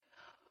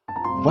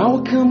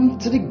Welcome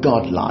to the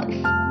God Life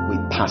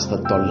with Pastor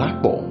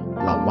Dolapo,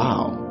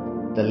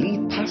 Lawal, the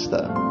lead pastor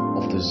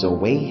of the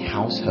Zoe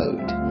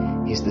household.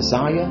 His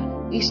desire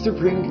is to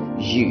bring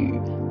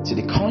you to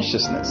the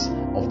consciousness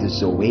of the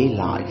Zoe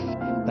life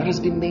that has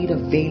been made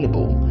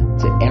available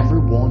to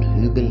everyone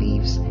who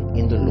believes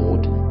in the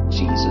Lord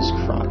Jesus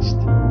Christ.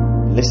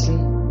 Listen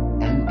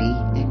and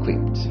be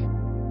equipped.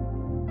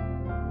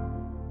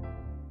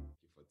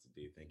 For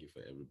today, thank you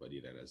for everybody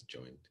that has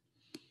joined.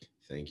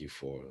 Thank you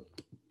for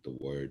the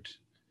word.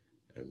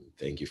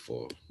 Thank you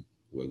for,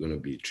 we're going to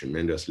be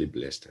tremendously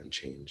blessed and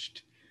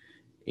changed.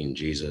 In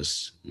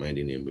Jesus'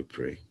 mighty name we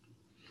pray.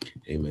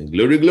 Amen.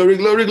 Glory, glory,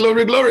 glory,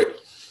 glory, glory.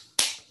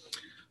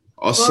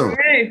 Awesome.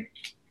 Glory.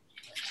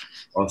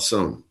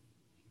 Awesome.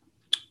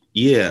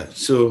 Yeah,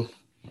 so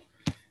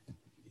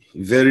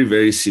very,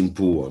 very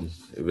simple one.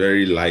 A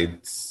very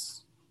light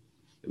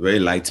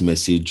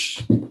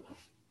message,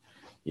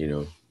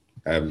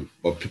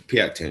 but pay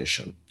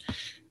attention.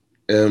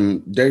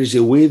 There is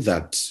a way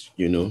that,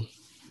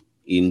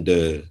 in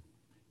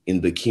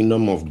the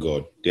kingdom of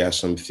God, there are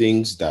some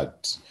things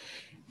that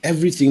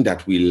everything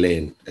that we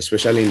learn,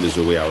 especially in the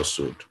Zoe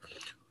household,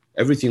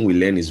 everything we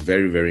learn is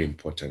very, very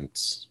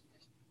important,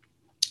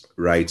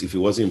 right? If it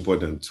wasn't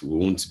important, we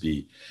won't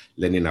be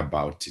learning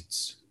about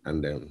it.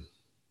 And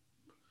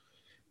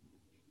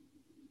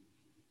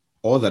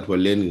all that we're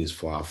learning is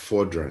for our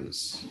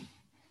furtherance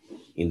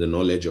in the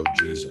knowledge of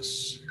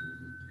Jesus.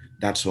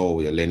 That's all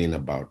we're learning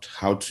about,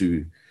 how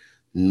to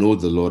know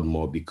the Lord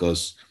more,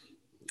 because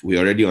we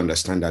already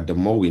understand that the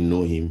more we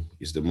know him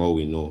is the more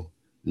we know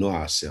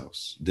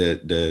ourselves.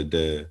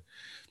 The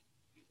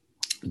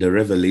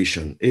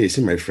revelation. Hey,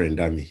 see my friend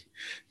Dami.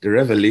 The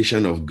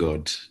revelation of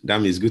God.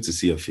 Dami, it's good to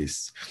see your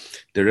face.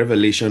 The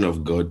revelation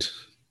of God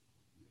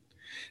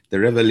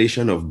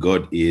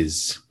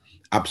is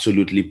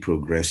absolutely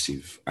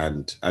progressive.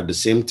 And at the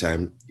same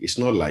time, it's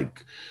not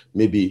like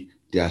maybe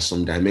there are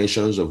some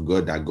dimensions of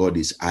God that God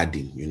is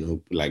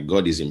adding, like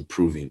God is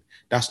improving.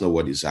 That's not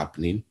what is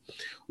happening.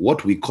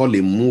 What we call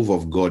a move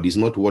of God is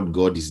not what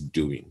God is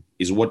doing.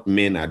 It's what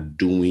men are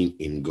doing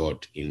in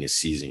God in a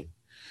season.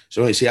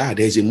 So when you say,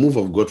 there's a move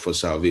of God for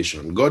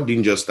salvation, God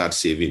didn't just start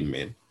saving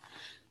men.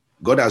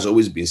 God has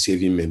always been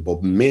saving men,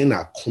 but men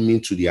are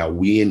coming to the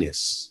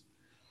awareness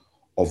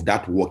of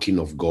that working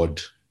of God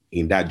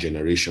in that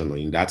generation or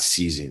in that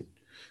season.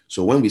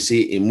 So when we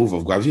say a move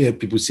of God, have you heard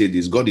people say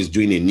this? God is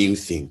doing a new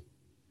thing.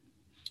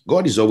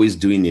 God is always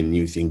doing a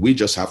new thing. We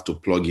just have to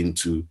plug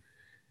into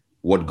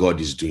what God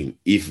is doing.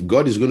 If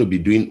God is going to be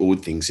doing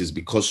old things, it's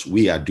because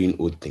we are doing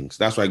old things.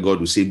 That's why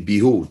God will say,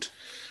 behold,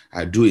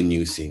 I do a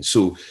new thing.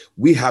 So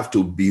we have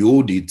to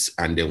behold it,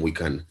 and then we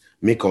can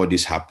make all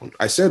this happen.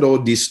 I said all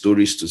these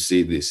stories to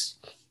say this,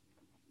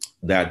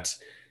 that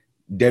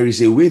there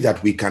is a way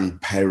that we can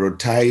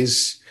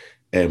prioritize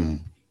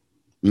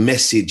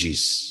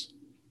messages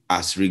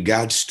as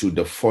regards to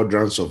the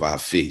furtherance of our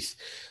faith.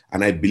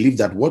 And I believe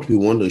that what we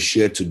want to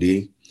share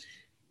today,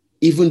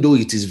 even though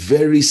it is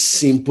very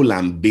simple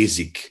and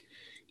basic,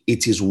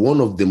 it is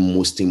one of the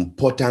most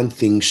important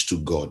things to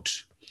God.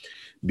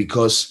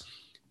 Because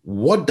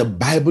what the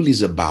Bible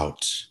is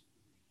about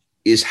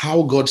is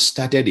how God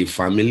started a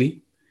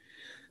family.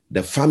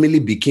 The family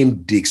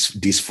became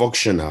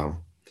dysfunctional,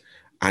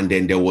 and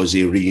then there was a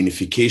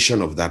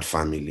reunification of that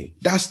family.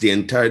 That's the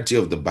entirety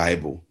of the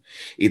Bible.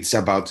 It's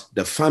about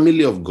the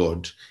family of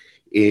God,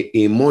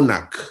 a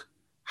monarch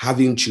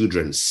having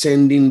children,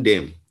 sending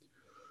them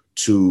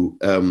to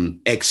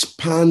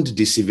expand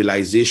the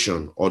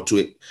civilization, or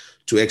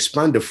to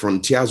expand the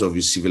frontiers of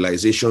his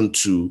civilization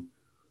to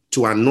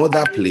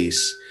another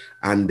place,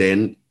 and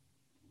then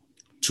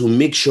to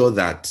make sure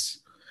that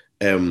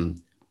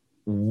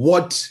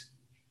what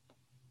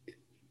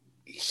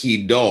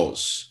he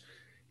does,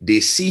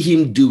 they see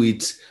him do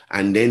it,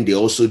 and then they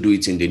also do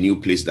it in the new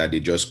place that they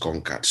just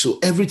conquered. So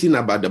everything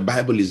about the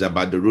Bible is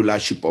about the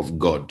rulership of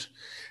God,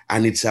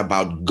 and it's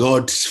about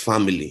God's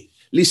family.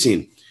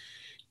 Listen,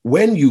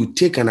 when you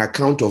take an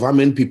account of how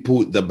many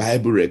people the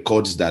Bible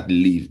records that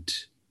lived,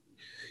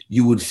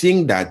 you would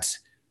think that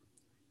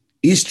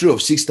history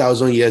of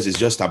 6,000 years is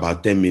just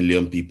about 10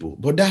 million people,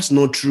 but that's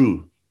not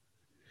true.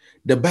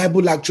 The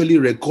Bible actually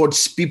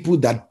records people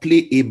that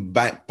play a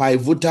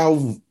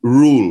pivotal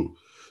role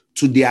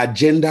to the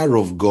agenda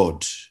of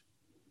God.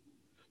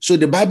 So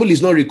the Bible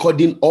is not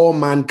recording all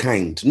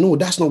mankind. No,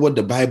 that's not what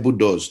the Bible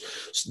does.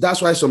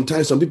 That's why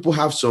sometimes some people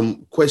have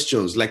some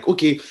questions like,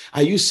 okay,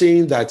 are you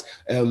saying that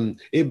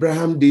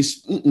Abraham,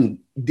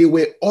 there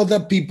were other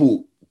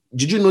people?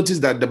 Did you notice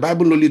that the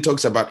Bible only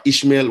talks about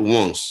Ishmael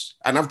once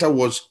and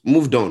afterwards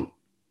moved on?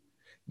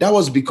 That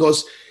was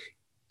because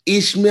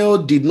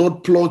Ishmael did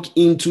not plug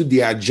into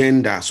the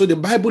agenda. So the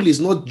Bible is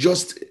not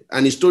just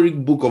an historic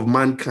book of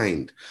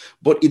mankind,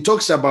 but it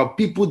talks about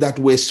people that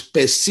were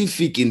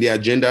specific in the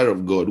agenda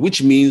of God,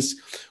 which means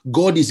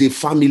God is a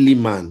family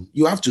man.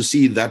 You have to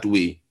see it that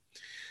way.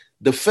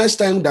 The first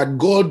time that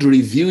God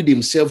revealed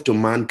himself to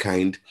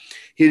mankind,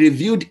 he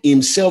revealed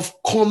himself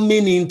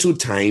coming into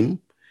time.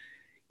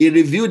 He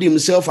revealed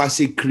himself as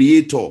a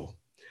creator.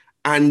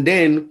 And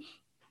then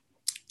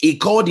he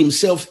called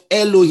himself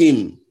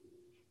Elohim.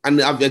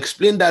 And I've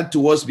explained that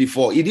to us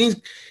before.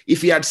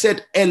 If he had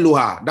said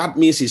Eloah, that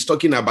means he's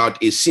talking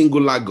about a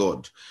singular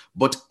God.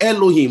 But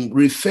Elohim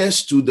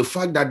refers to the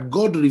fact that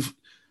God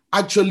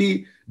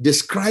actually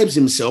describes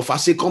himself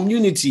as a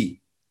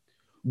community.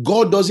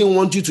 God doesn't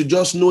want you to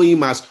just know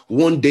him as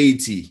one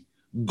deity.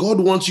 God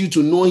wants you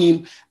to know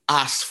him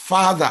as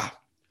Father,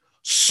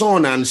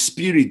 Son, and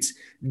Spirit.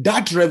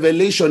 That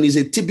revelation is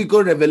a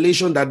typical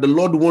revelation that the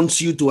Lord wants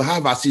you to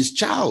have as his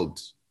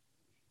child.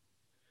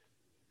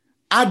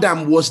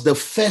 Adam was the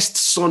first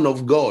son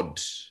of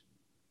God.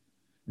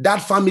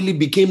 That family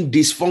became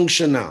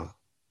dysfunctional.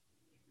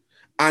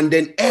 And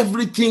then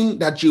everything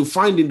that you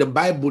find in the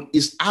Bible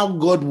is how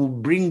God will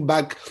bring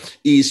back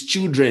his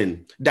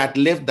children that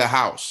left the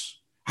house,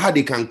 how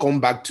they can come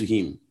back to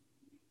him.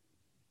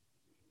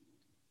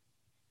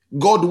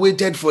 God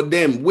waited for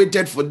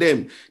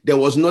them. There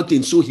was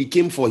nothing. So he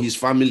came for his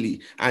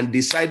family and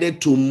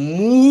decided to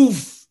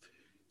move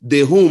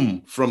the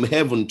home from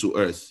heaven to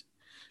earth.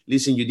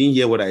 Listen, you didn't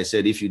hear what I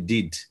said. If you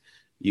did,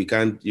 you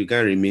can't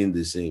remain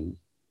the same.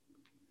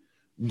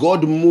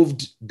 God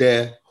moved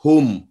the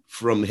home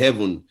from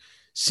heaven.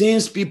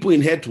 Since people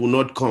in earth will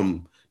not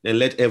come, then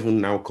let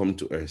heaven now come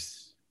to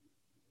earth.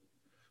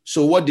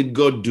 So what did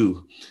God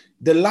do?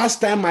 The last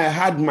time I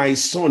had my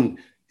son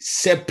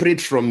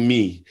separate from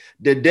me,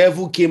 the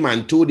devil came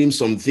and told him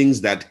some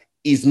things that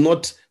is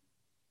not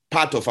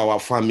part of our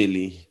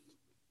family.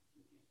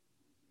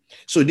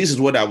 So this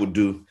is what I would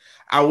do.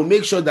 I will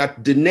make sure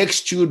that the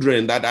next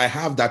children that I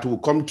have that will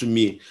come to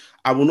me,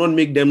 I will not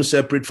make them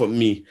separate from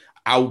me.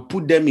 I will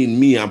put them in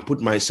me and put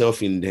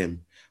myself in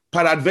them.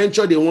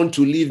 Peradventure, they want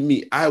to leave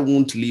me, I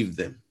won't leave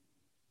them.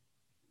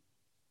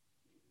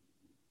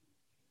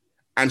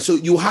 And so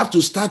you have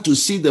to start to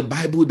see the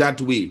Bible that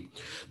way.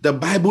 The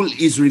Bible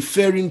is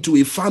referring to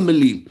a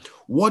family.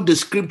 What the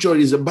scripture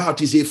is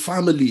about is a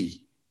family.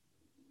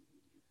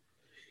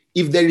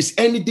 If there is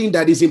anything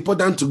that is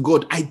important to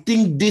God, I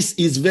think this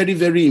is very,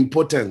 very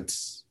important.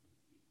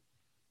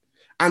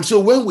 And so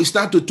when we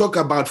start to talk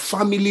about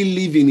family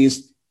living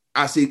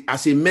as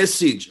a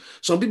message,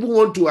 some people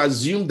want to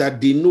assume that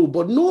they know,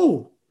 but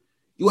no,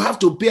 you have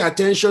to pay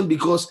attention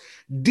because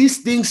these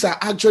things are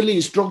actually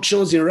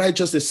instructions in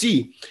righteousness.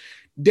 See,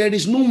 there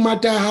is no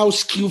matter how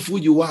skillful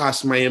you are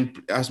as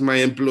my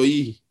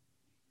employee.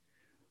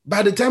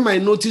 By the time I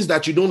notice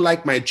that you don't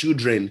like my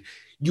children,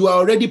 you are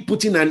already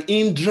putting an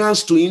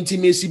hindrance to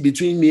intimacy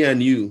between me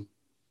and you.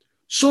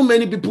 So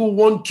many people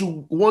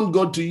want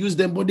God to use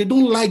them, but they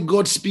don't like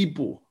God's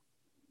people.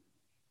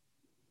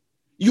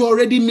 You're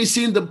already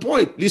missing the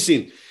point.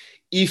 Listen,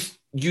 if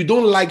you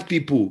don't like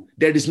people,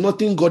 there is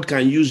nothing God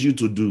can use you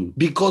to do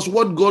because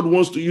what God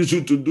wants to use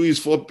you to do is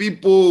for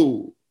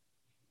people.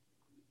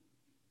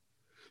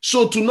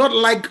 So to not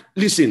like,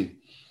 listen,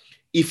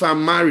 if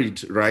I'm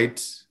married, right,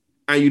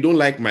 and you don't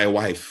like my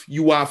wife,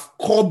 you have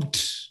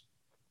curbed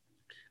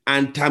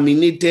and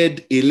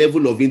terminated a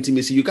level of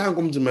intimacy. You can't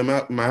come to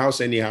my house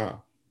anyhow.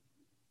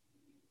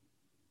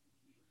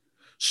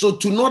 So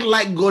to not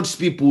like God's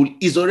people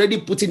is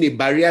already putting a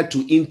barrier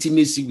to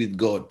intimacy with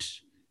God.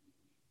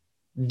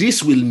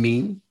 This will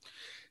mean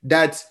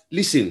that,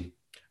 listen,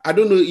 I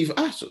don't know if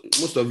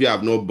most of you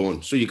have not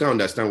born, so you can't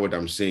understand what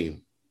I'm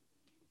saying.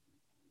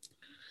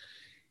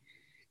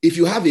 If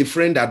you have a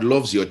friend that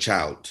loves your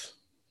child,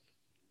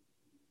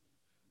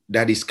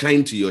 that is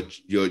kind to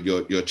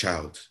your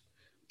child,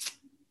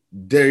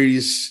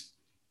 it's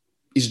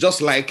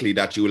just likely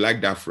that you will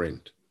like that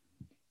friend.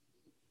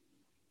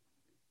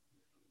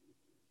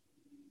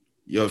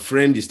 Your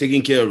friend is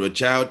taking care of your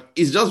child.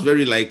 It's just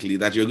very likely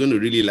that you're going to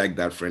really like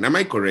that friend. Am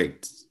I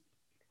correct?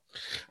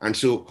 And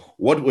so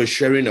what we're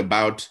sharing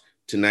about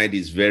tonight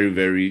is very,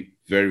 very,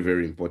 very,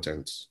 very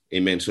important.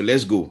 Amen. So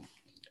let's go.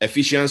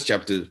 Ephesians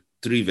chapter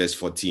 3, verse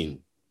 14.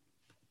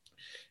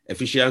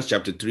 Ephesians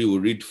chapter 3, we'll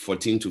read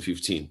 14 to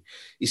 15.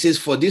 It says,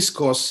 "For this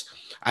cause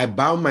I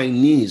bow my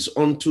knees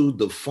unto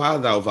the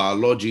Father of our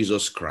Lord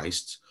Jesus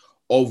Christ,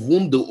 of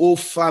whom the whole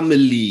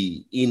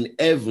family in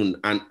heaven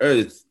and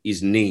earth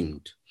is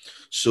named."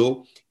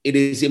 So it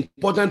is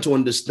important to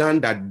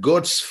understand that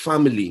God's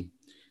family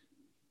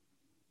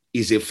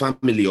is a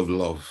family of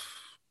love.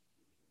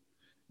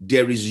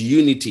 There is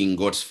unity in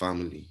God's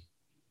family.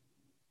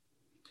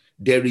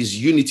 There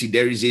is unity.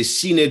 There is a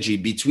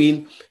synergy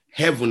between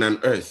heaven and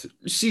earth.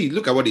 See,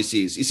 look at what it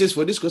says. It says,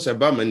 "For this cause I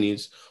bow my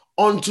knees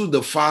unto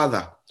the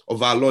Father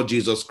of our Lord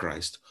Jesus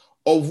Christ,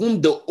 of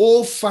whom the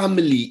whole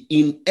family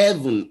in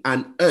heaven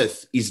and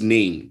earth is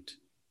named."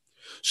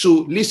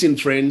 So listen,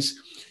 friends,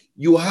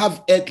 you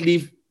have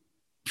earthly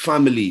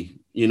family.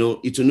 You know,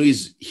 Itunu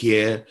is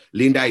here,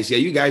 Linda is here.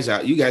 You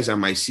guys are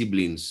my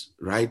siblings,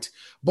 right?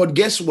 But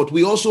guess what?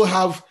 We also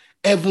have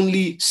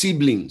heavenly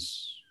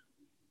siblings.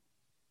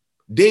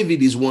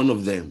 David is one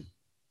of them.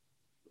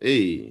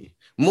 Hey,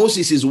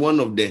 Moses is one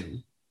of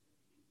them.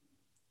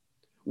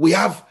 We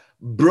have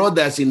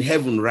brothers in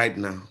heaven right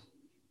now.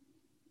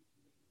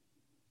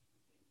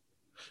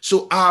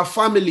 So our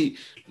family,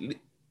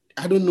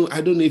 I don't know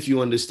if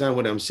you understand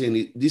what I'm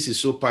saying. This is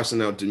so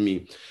personal to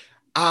me.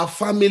 Our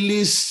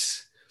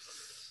family's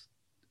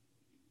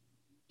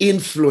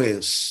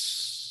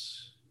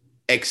influence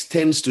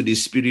extends to the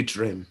spirit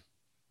realm.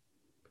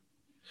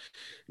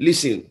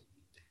 Listen,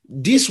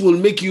 this will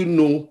make you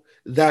know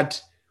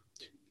that,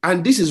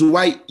 and this is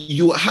why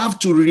you have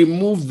to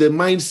remove the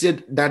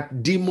mindset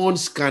that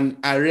demons can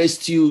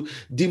arrest you,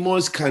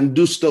 demons can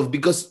do stuff,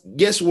 because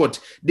guess what?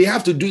 They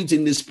have to do it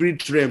in the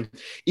spirit realm.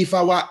 If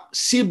our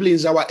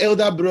siblings, our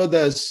elder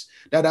brothers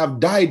that have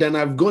died and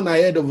have gone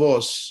ahead of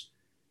us,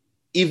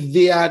 if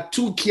they are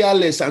too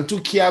careless and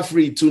too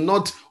carefree to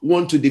not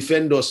want to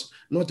defend us,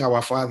 not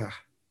our Father.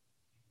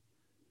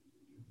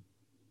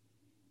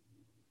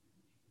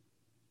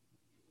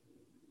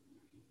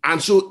 And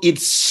so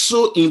it's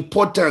so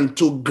important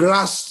to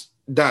grasp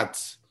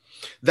that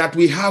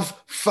we have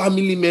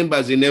family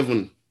members in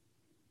heaven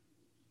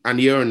and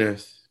here on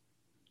earth.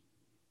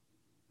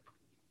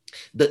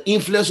 The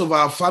influence of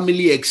our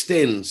family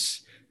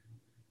extends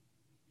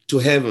to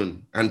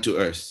heaven and to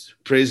earth.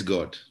 Praise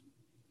God.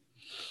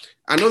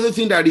 Another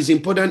thing that is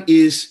important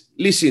is,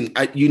 listen,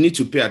 you need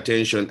to pay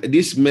attention.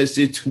 This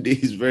message today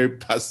is very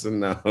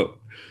personal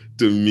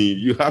to me.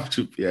 You have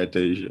to pay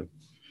attention.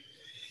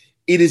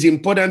 It is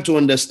important to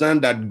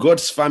understand that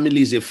God's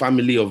family is a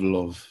family of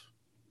love.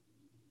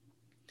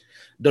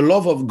 The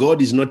love of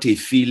God is not a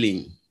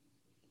feeling.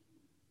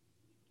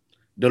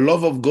 The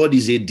love of God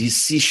is a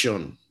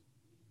decision.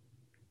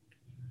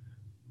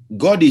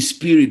 God is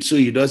spirit, so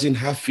he doesn't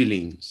have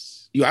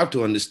feelings. You have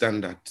to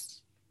understand that.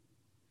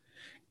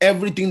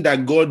 Everything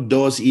that God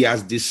does, he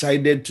has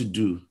decided to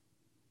do.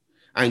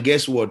 And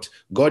guess what?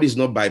 God is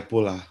not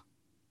bipolar.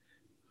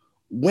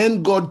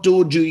 When God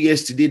told you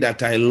yesterday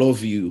that I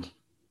love you,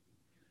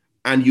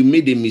 and you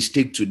made a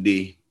mistake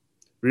today,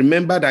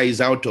 remember that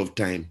he's out of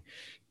time.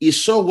 He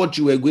saw what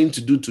you were going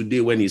to do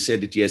today when he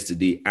said it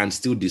yesterday and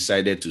still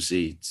decided to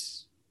say it.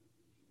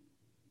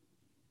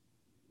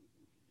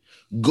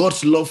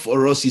 God's love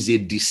for us is a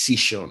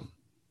decision.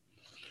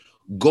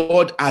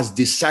 God has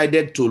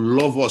decided to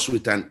love us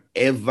with an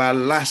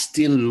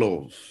everlasting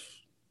love.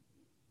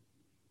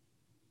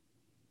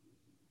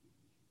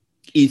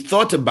 He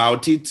thought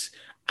about it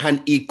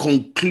and he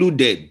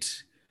concluded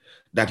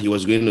that he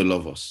was going to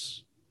love us.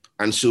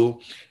 And so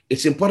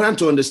it's important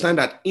to understand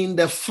that in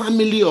the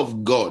family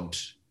of God,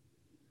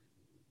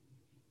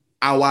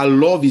 our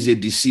love is a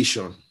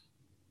decision.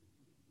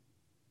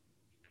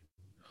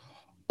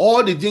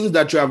 All the things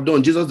that you have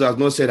done, Jesus does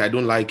not say, I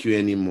don't like you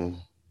anymore.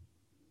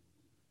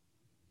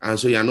 And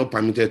so you are not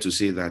permitted to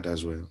say that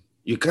as well.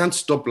 You can't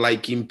stop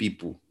liking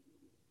people.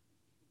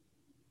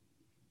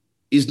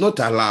 It's not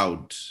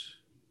allowed.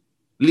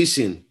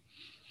 Listen,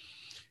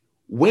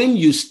 when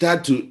you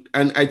start to,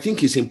 and I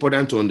think it's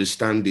important to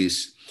understand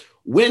this,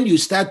 when you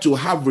start to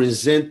have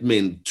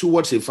resentment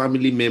towards a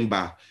family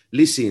member,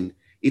 listen,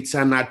 it's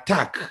an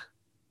attack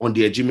on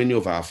the hegemony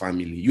of our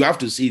family. You have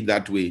to see it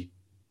that way.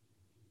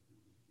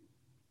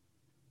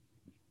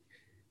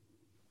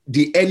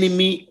 The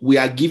enemy, we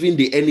are giving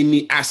the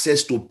enemy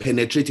access to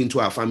penetrate into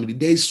our family.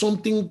 There is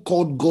something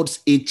called God's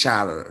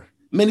HR.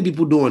 Many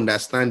people don't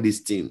understand this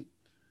thing.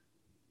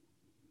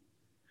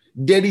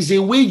 There is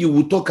a way you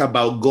will talk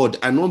about God.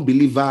 An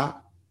unbeliever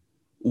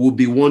will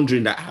be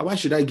wondering that, why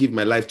should I give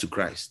my life to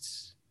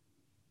Christ?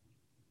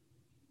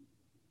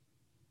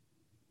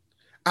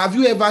 Have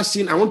you ever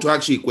seen, I want to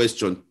ask you a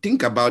question.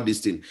 Think about this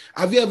thing.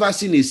 Have you ever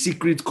seen a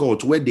secret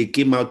cult where they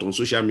came out on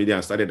social media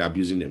and started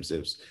abusing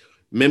themselves?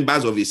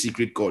 Members of a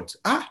secret cult.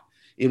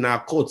 In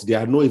our cult, they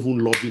are not even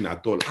loving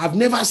at all. I've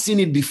never seen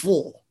it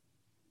before.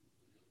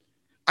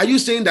 Are you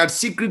saying that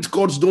secret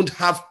cults don't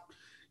have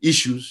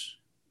issues?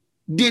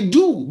 They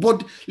do.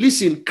 But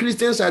listen,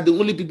 Christians are the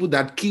only people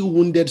that kill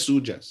wounded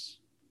soldiers.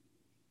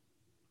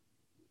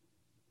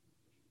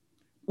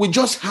 We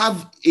just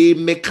have a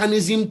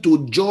mechanism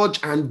to judge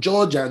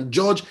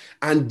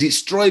and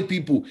destroy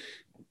people.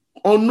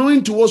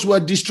 Unknowing to us, we are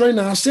destroying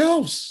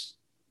ourselves.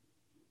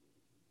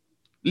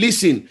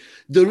 Listen,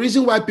 the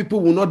reason why people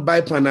will not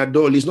buy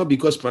Panadol is not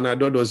because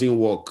Panadol doesn't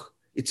work.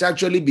 It's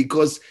actually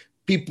because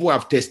people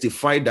have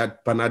testified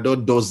that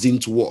Panadol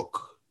doesn't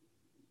work.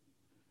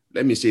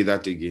 Let me say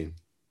that again.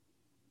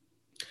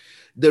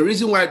 The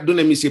reason why, don't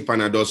let me say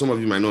Panadol, some of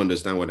you might not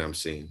understand what I'm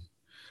saying.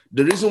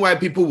 The reason why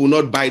people will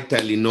not buy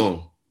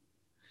Tylenol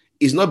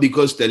is not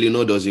because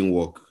Tylenol doesn't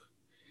work.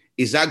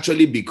 It's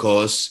actually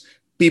because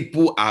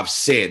people have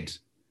said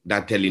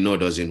that Tylenol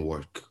doesn't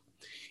work.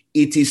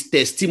 It is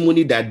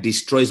testimony that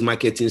destroys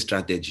marketing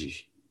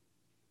strategy.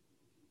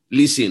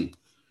 Listen,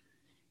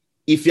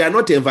 if you are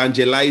not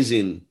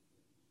evangelizing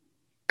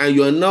and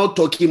you are now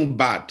talking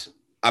bad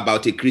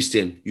about a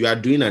Christian, you are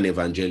doing an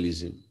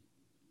evangelism.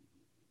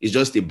 It's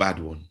just a bad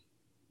one.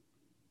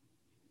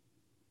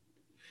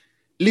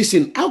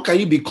 Listen, how can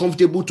you be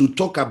comfortable to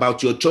talk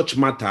about your church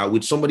matter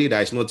with somebody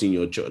that is not in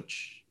your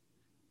church?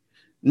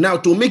 Now,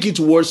 to make it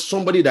worse,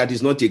 somebody that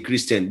is not a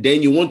Christian,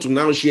 then you want to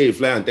now share a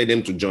flyer and tell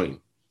them to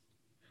join.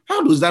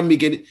 How does that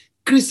make it?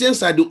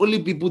 Christians are the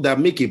only people that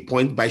make a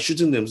point by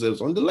shooting themselves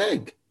on the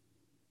leg.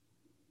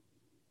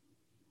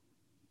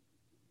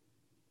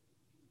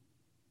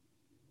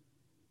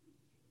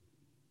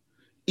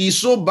 It's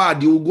so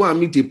bad, you will go and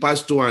meet a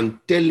pastor and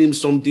tell him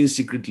something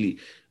secretly.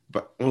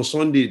 But on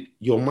Sunday,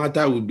 your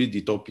matter will be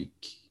the topic.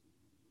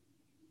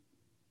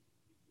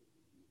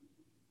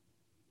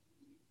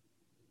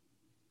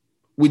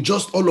 We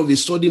just all of a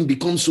sudden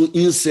become so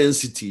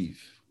insensitive.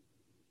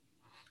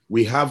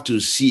 We have to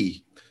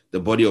see the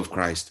body of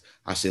Christ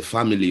as a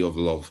family of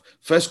love.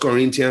 1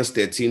 Corinthians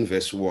 13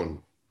 verse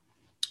 1.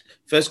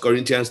 1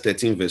 Corinthians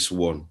 13 verse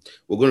 1.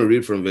 We're going to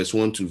read from verse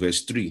 1 to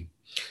verse 3.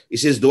 It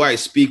says, though I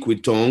speak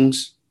with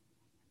tongues.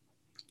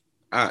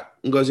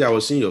 Ngozi, I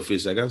was seeing your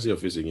face. I can't see your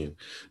face again.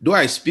 Though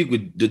I speak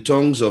with the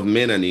tongues of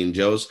men and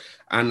angels,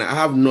 and I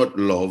have not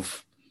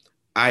love,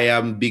 I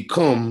am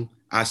become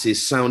as a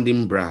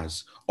sounding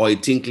brass or a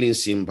tinkling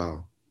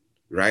cymbal.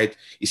 Right?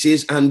 It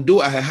says, and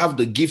though I have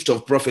the gift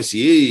of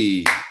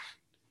prophecy,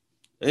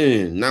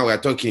 now we're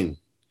talking.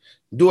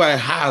 Do I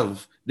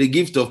have the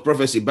gift of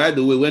prophecy? By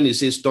the way, when it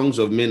says tongues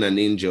of men and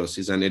angels,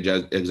 it's an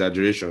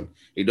exaggeration.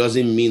 It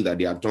doesn't mean that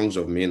they are tongues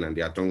of men and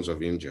they are tongues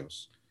of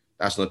angels.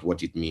 That's not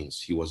what it means.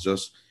 He was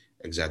just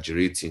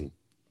exaggerating.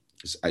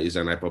 It's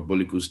an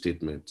hyperbolical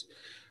statement.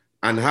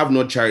 And have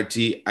not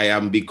charity, I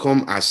am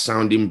become as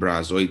sounding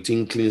brass or a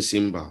tinkling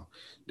cymbal.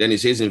 Then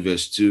it says in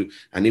verse 2,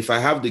 and if I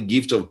have the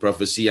gift of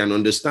prophecy and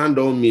understand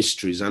all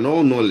mysteries and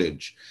all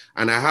knowledge,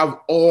 and I have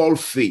all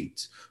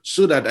faith,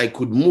 so that I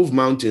could move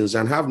mountains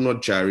and have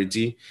not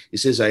charity, it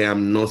says, I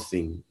am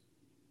nothing.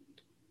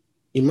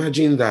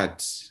 Imagine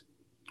that.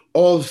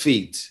 All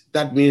faith.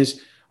 That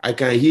means I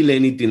can heal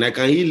anything. I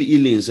can heal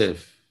healing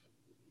self.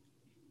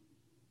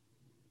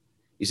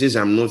 It says,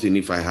 I'm nothing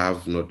if I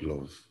have not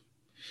love.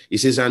 It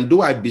says, and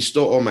though I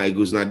bestow all my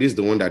goods, now this is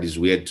the one that is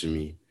weird to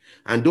me.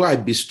 And though I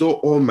bestow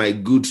all my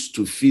goods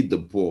to feed the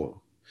poor.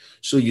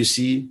 So you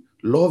see,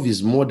 love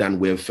is more than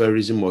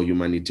welfarism or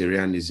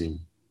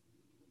humanitarianism.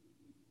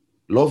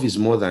 Love is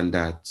more than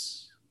that.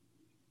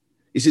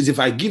 It says, if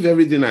I give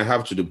everything I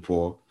have to the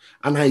poor,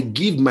 and I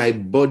give my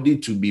body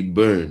to be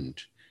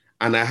burned,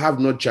 and I have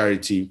not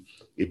charity,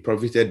 it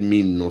profited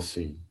me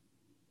nothing.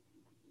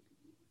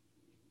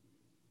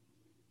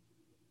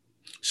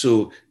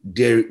 So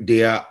there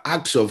are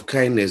acts of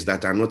kindness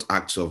that are not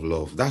acts of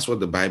love. That's what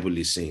the Bible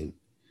is saying.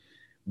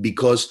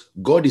 Because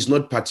God is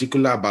not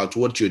particular about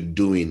what you're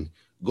doing.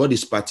 God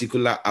is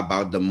particular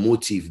about the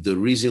motive, the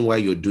reason why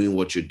you're doing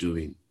what you're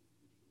doing.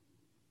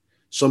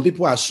 Some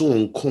people are so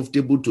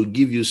uncomfortable to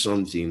give you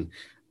something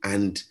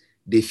and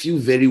they feel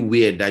very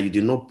weird that you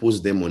did not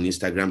post them on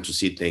Instagram to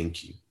say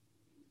thank you.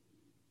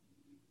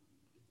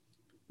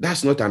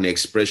 That's not an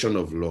expression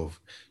of love.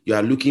 You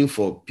are looking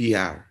for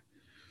PR.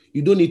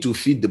 You don't need to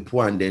feed the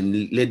poor and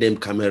then let them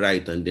camera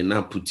it and then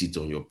now put it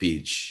on your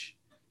page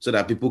so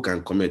that people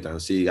can comment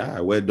and say,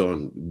 well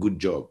done, good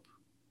job.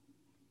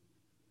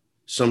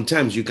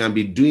 Sometimes you can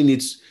be doing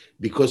it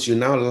because you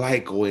now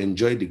like or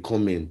enjoy the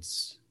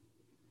comments.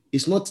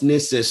 It's not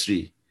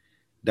necessary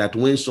that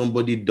when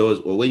somebody does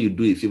or when you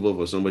do a favor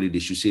for somebody, they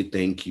should say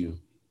thank you.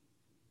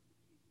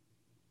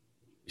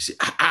 You say,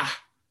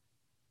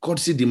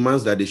 courtesy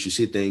demands that they should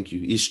say thank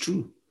you. It's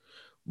true.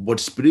 But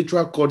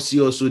spiritual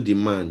courtesy also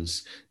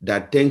demands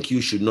that thank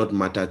you should not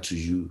matter to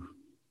you.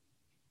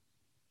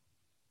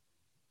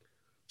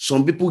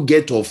 Some people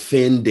get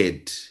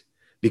offended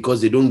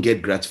because they don't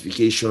get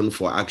gratification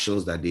for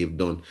actions that they've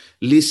done.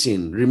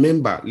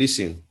 Remember,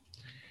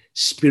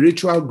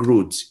 spiritual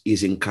growth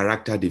is in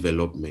character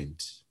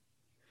development.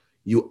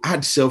 You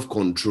add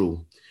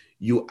self-control.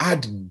 You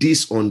add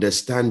this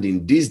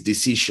understanding, these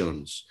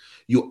decisions.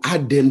 You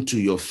add them to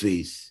your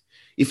faith.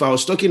 If I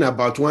was talking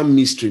about one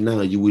mystery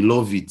now, you will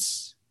love it.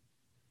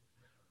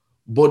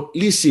 But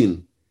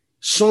listen,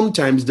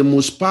 sometimes the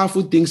most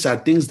powerful things are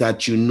things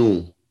that you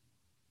know.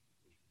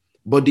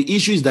 But the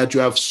issue is that you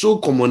have so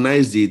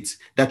commonized it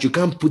that you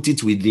can't put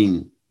it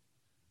within.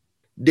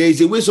 There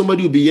is a way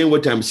somebody will be hearing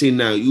what I'm saying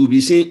now. You will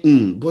be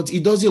saying, but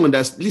it doesn't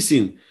understand.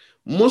 Listen,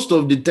 most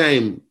of the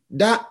time,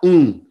 that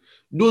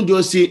don't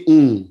just say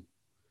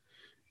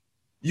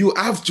You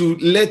have to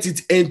let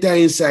it enter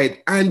inside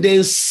and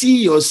then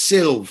see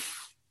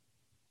yourself.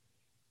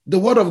 The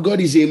word of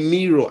God is a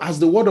mirror. As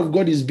the word of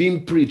God is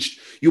being preached,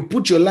 you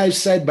put your life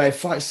side by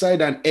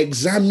side and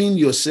examine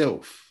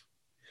yourself.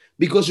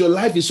 Because your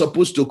life is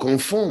supposed to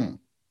conform.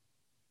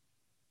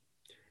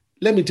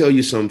 Let me tell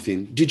you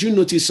something. Did you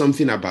notice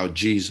something about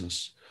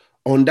Jesus?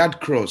 On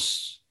that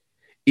cross,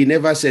 he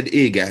never said,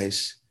 hey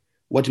guys,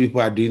 what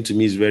people are doing to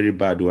me is very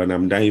bad and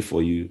I'm dying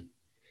for you.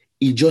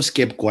 He just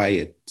kept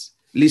quiet.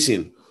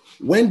 Listen,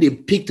 when they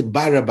picked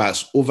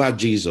Barabbas over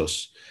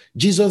Jesus,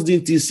 Jesus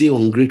didn't say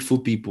ungrateful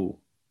people.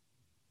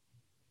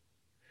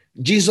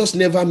 Jesus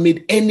never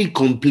made any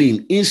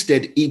complaint.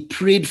 Instead, he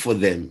prayed for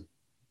them.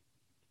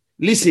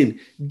 Listen,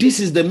 this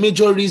is the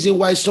major reason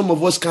why some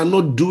of us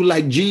cannot do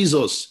like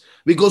Jesus,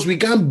 because we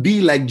can't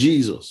be like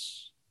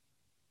Jesus.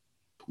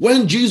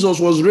 When Jesus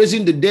was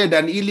raising the dead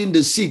and healing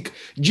the sick,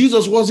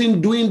 Jesus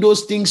wasn't doing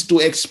those things to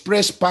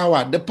express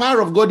power. The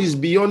power of God is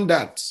beyond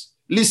that.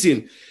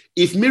 Listen,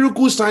 if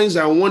miracle signs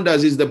and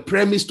wonders is the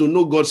premise to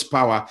know God's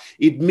power,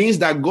 it means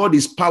that God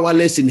is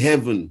powerless in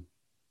heaven.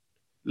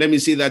 Let me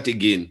say that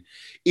again.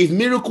 If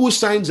miracles,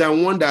 signs,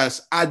 and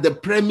wonders are the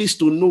premise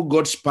to know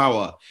God's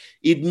power,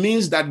 it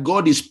means that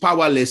God is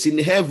powerless in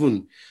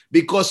heaven,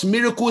 because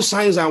miracles,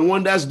 signs, and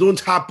wonders don't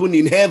happen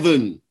in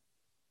heaven.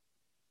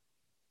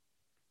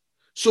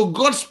 So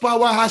God's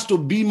power has to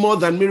be more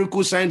than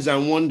miracles, signs,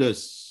 and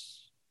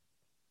wonders.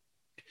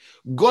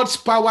 God's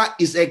power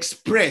is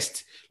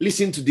expressed.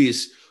 Listen to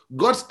this.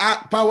 God's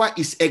power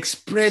is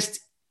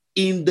expressed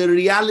in the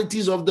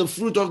realities of the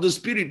fruit of the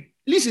Spirit.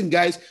 Listen,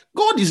 guys,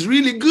 God is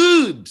really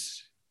good.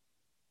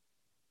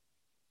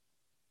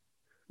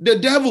 The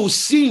devil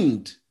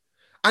sinned,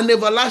 an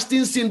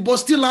everlasting sin, but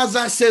still has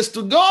access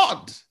to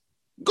God.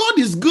 God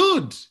is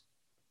good.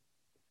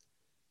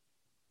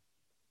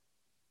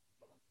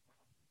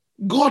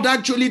 God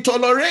actually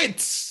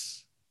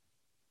tolerates.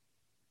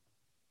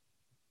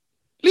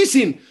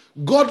 Listen,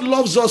 God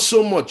loves us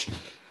so much.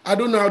 I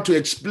don't know how to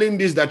explain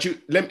this that you,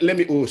 let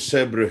me, oh,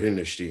 Sebra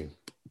Hineshti.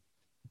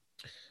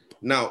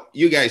 Now,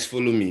 you guys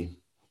follow me.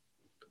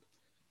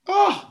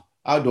 Oh,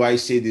 how do I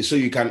say this so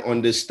you can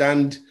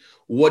understand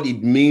what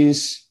it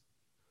means?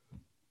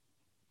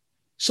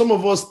 Some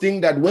of us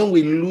think that when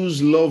we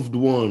lose loved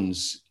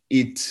ones,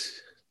 it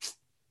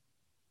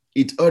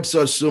hurts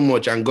us so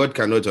much and God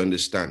cannot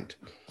understand.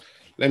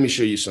 Let me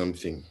show you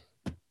something.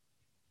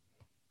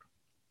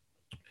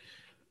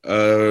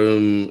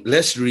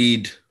 Let's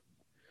read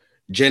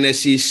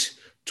Genesis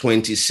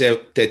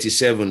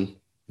 37,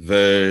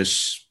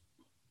 verse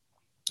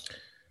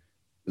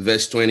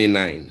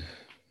 29.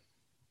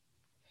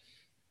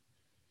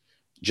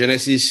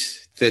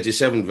 Genesis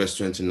 37, verse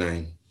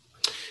 29.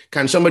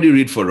 Can somebody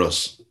read for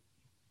us?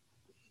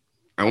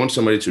 I want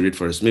somebody to read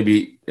for us.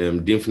 Maybe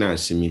Dimfna and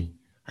Simi.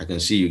 I can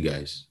see you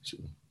guys. So.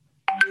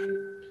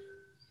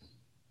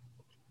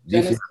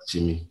 Dimfna and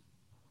Simi.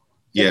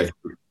 Yeah.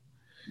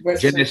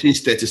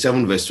 Genesis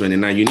 37, verse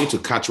 29. You need to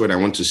catch what I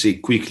want to say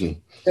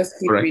quickly. Just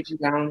keep reading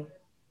down.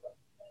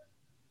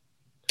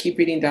 Keep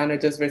reading down, or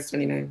just verse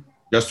 29?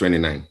 Just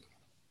 29.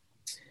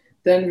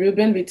 Then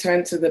Reuben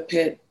returned to the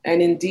pit,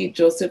 and indeed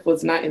Joseph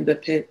was not in the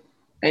pit,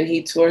 and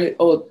he tore his,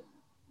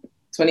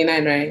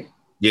 29, right?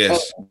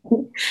 Yes.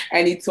 Oh,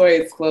 and he tore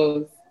his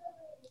clothes.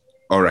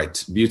 All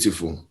right,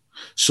 beautiful.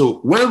 So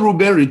when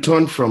Reuben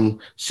returned from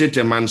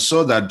Shechem and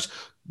saw that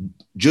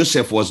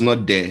Joseph was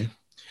not there,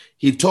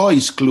 he tore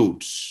his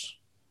clothes.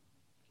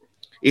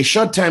 A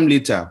short time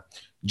later,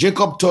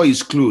 Jacob tore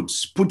his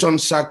clothes, put on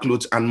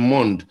sackcloth, and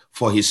mourned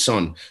for his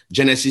son.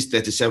 Genesis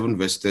 37,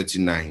 verse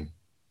 39.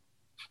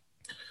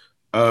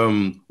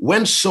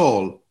 When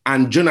Saul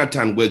and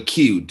Jonathan were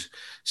killed,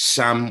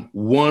 Psalm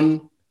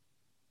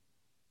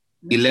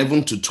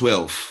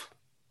 1:11-12,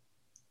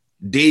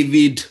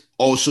 David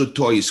also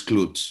tore his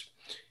clothes.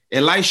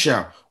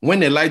 Elisha,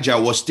 when Elijah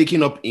was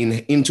taken up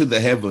into the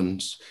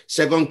heavens,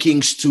 2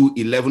 Kings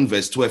 2:11,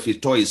 verse 12, he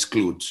tore his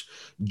clothes.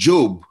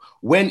 Job,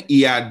 when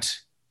he had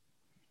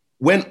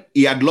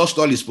lost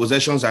all his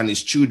possessions and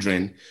his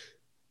children,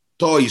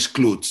 tore his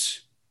clothes.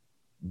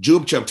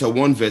 Job chapter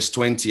 1, verse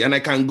 20. And I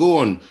can go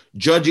on.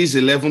 Judges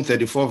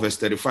 11:34, verse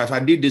 35. I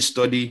did this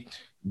study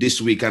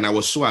this week and I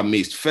was so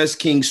amazed. 1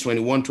 Kings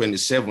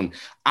 21:27,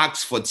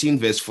 Acts 14,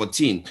 verse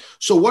 14.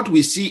 So what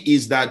we see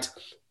is that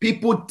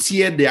people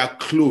tear their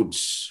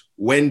clothes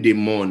when they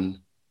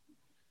mourn.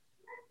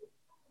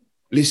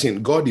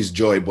 Listen, God is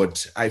joy,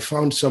 but I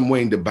found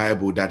somewhere in the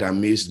Bible that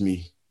amazed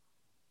me.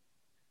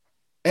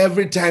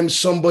 Every time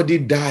somebody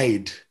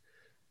died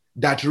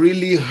that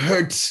really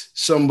hurt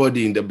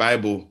somebody in the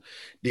Bible,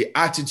 the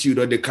attitude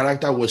or the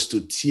character was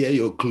to tear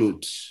your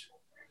clothes.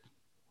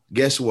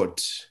 Guess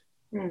what?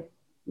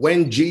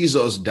 When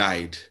Jesus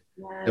died,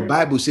 the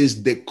Bible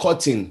says the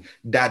curtain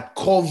that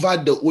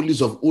covered the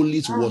holies of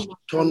holies was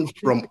torn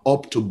from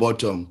up to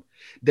bottom.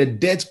 The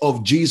death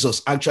of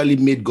Jesus actually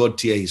made God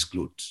tear his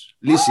clothes.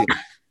 Listen,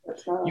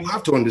 you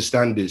have to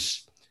understand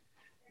this.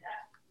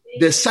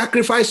 The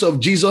sacrifice of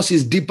Jesus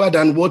is deeper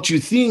than what you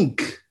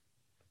think.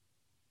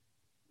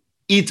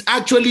 It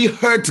actually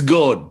hurt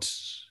God.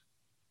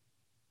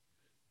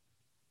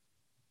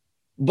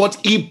 But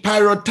he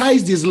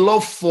prioritized his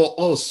love for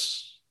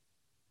us.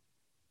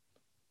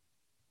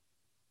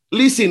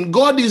 Listen,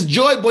 God is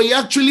joy, but he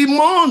actually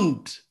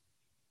mourned.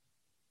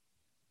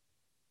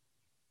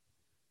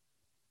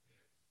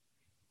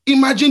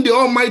 Imagine the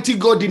Almighty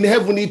God in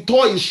heaven, he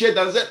tore his shirt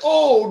and said,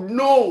 oh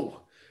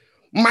no,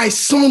 my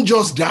son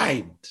just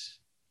died.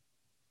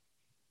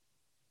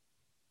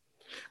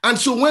 And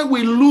so when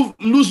we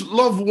lose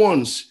loved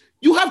ones,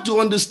 you have to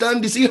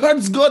understand this. It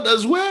hurts God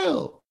as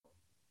well.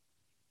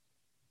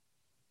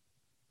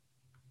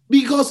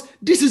 Because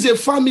this is a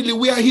family.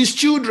 We are his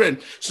children.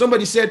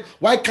 Somebody said,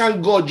 why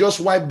can't God just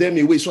wipe them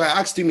away? So I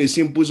asked him a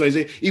simple question. I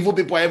said, evil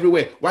people are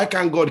everywhere. Why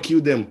can't God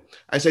kill them?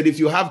 I said, if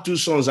you have two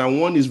sons and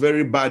one is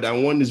very bad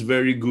and one is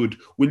very good,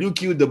 will you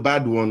kill the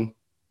bad one?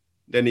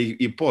 Then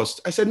he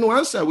paused. I said, no,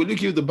 answer. Will you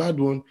kill the bad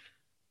one?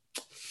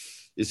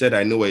 He said,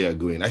 I know where you're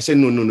going. I said,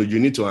 no, you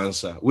need to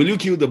answer. Will you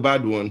kill the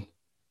bad one?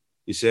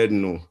 He said,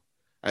 no.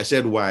 I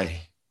said,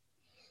 why?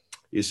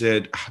 He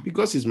said,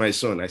 because he's my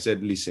son. I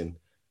said, listen,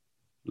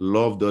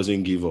 love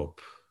doesn't give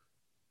up.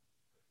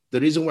 The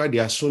reason why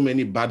there are so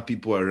many bad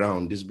people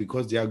around is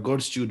because they are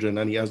God's children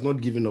and he has not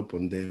given up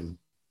on them.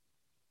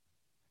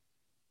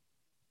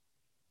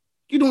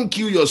 You don't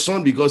kill your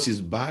son because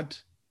he's bad.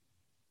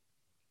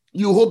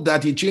 You hope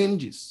that he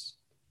changes.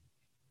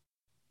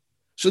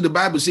 So the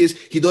Bible says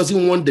he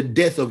doesn't want the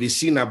death of a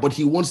sinner, but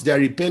he wants their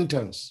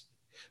repentance.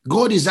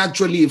 God is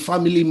actually a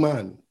family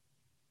man.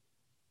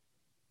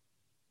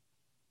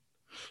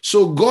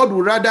 So God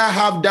would rather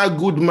have that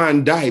good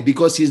man die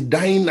because he's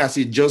dying as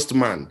a just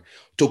man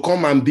to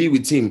come and be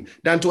with him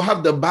than to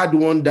have the bad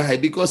one die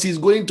because he's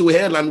going to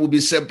hell and will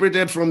be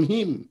separated from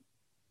him.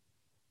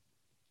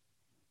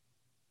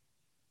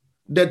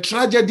 The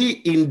tragedy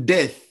in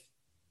death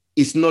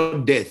is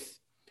not death,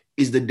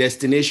 it's the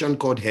destination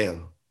called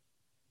hell.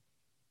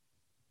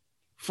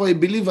 For a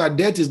believer,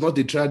 death is not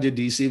a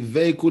tragedy, it's a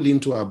vehicle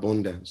into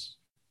abundance.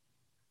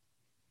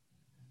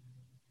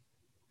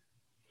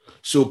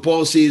 So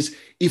Paul says,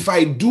 if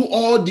I do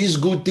all these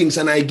good things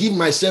and I give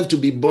myself to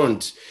be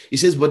burnt, he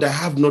says, but I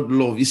have not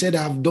love. He said,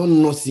 I have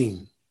done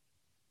nothing.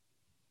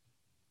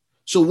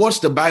 So what's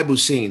the Bible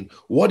saying?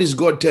 What is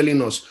God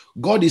telling us?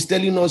 God is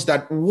telling us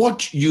that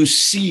what you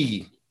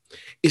see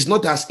is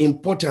not as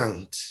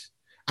important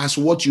as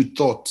what you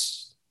thought.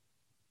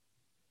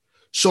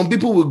 Some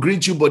people will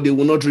greet you, but they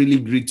will not really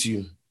greet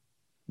you.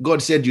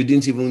 God said you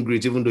didn't even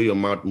greet, even though your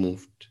mouth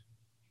moved.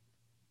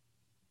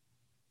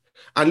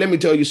 And let me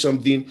tell you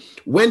something.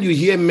 When you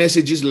hear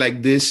messages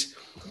like this,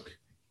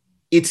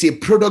 it's a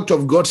product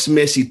of God's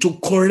mercy to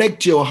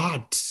correct your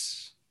heart.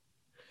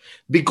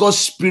 Because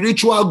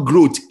spiritual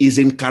growth is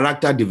in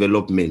character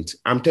development.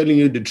 I'm telling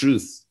you the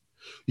truth.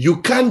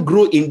 You can't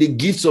grow in the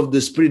gifts of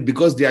the Spirit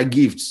because they are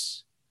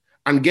gifts.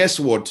 And guess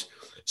what?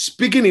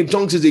 Speaking in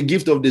tongues is a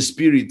gift of the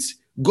Spirit.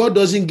 God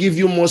doesn't give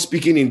you more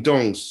speaking in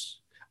tongues.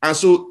 And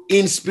so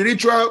in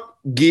spiritual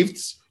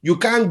gifts, you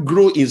can't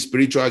grow in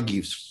spiritual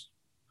gifts.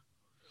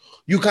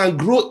 You can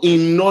grow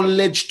in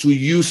knowledge to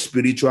use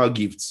spiritual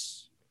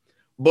gifts,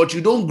 but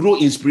you don't grow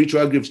in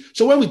spiritual gifts.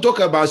 So when we talk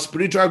about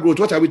spiritual growth,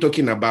 what are we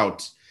talking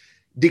about?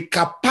 The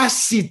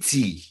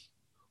capacity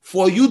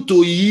for you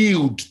to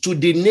yield to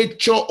the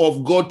nature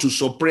of God to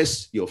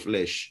suppress your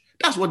flesh.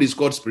 That's what is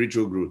called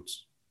spiritual growth.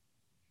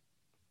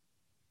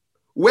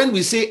 When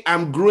we say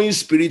I'm growing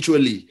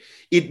spiritually,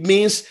 it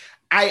means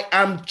I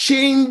am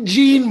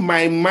changing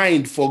my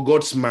mind for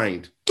God's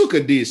mind. Look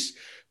at this.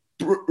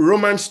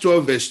 Romans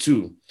 12 verse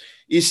 2.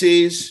 It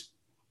says,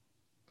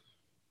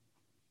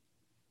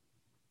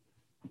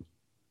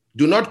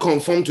 do not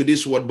conform to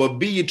this world, but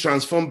be ye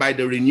transformed by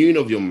the renewing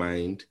of your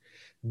mind,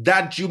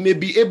 that you may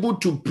be able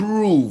to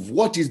prove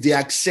what is the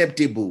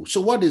acceptable. So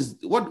what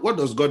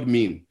does God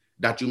mean?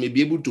 That you may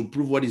be able to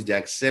prove what is the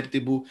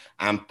acceptable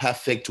and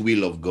perfect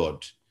will of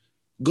God.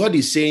 God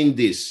is saying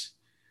this,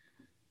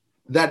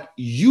 that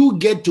you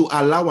get to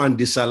allow and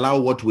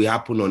disallow what will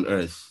happen on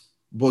earth.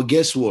 But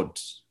guess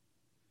what?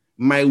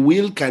 My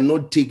will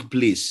cannot take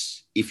place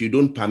if you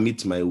don't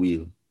permit my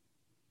will.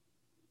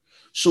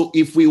 So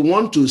if we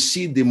want to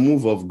see the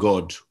move of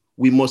God,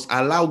 we must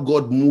allow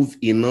God move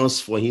in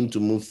us for him to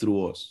move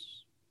through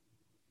us.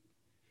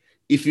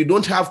 If you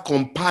don't have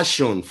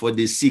compassion for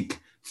the sick,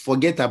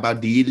 forget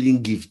about the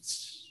healing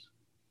gifts.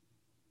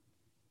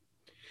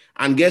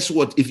 And guess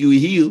what? If you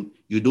heal,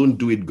 you don't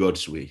do it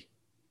God's way.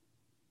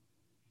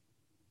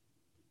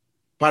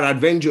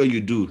 Peradventure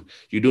you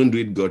don't do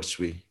it God's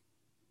way.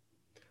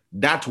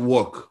 That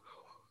work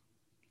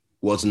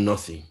was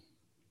nothing.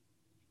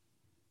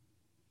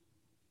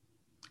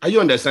 Are you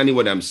understanding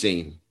what I'm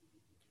saying?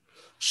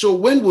 So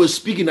when we're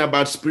speaking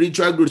about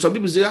spiritual growth, some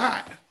people say,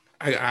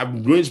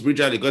 I'm growing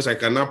spiritually because I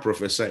cannot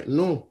prophesy.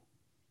 No.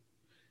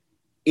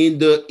 In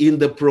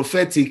the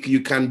prophetic,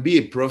 you can be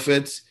a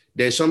prophet.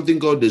 There's something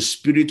called the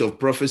spirit of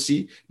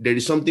prophecy. There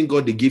is something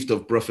called the gift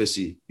of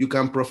prophecy. You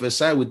can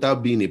prophesy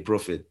without being a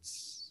prophet.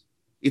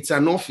 It's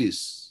an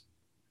office.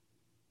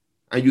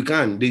 And you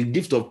can, the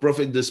gift of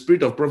prophet, the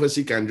spirit of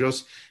prophecy can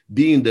just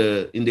be in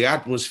the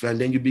atmosphere, and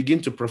then you begin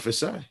to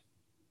prophesy.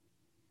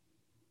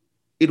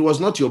 It was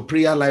not your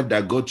prayer life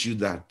that got you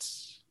that.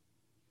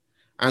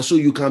 And so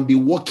you can be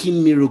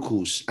working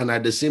miracles, and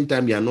at the same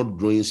time, you are not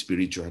growing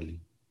spiritually.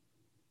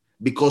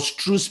 Because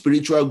true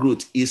spiritual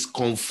growth is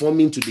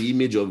conforming to the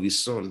image of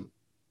his son.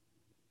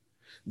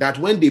 That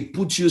when they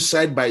put you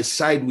side by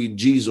side with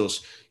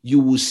Jesus, you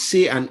will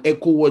say and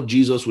echo what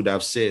Jesus would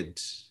have said.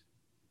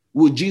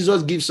 Will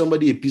Jesus give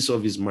somebody a piece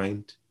of his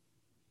mind?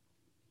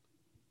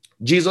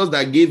 Jesus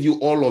that gave you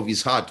all of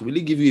his heart, will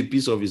he give you a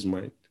piece of his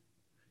mind?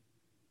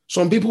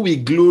 Some people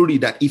will glory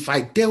that if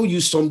I tell you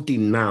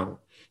something now,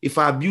 if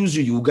I abuse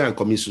you, you will go and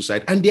commit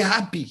suicide. And they're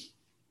happy.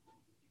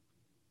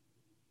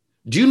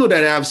 Do you know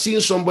that I have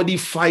seen somebody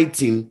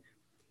fighting,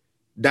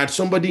 that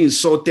somebody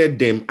insulted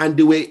them, and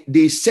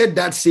they said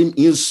that same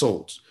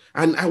insult.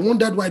 And I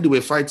wondered why they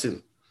were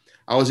fighting.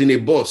 I was in a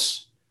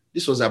bus.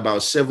 This was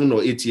about 7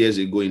 or 8 years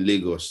ago in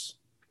Lagos.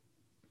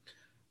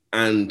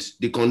 And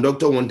the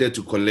conductor wanted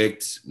to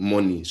collect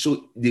money.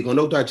 So the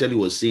conductor actually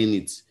was saying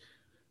it.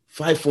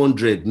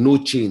 500, no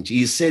change.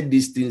 He said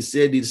this thing,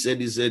 said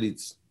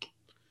it.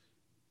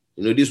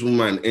 This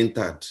woman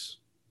entered.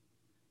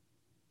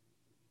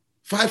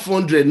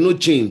 500, no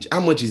change. How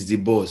much is the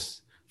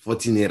boss?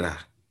 14 naira.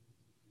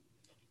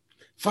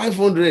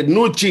 500,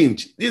 no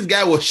change. This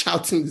guy was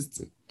shouting this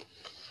thing.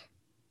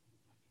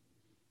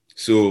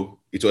 So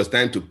it was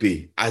time to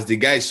pay. As the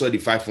guy saw the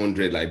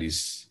 500 like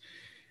this,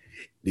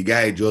 the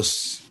guy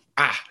just,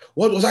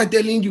 what was I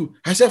telling you?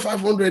 I said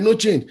 500, no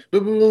change.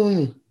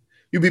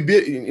 You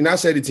be, and I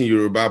said it in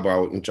Yoruba, but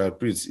I'll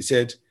interpret. He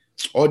said,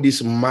 all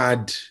this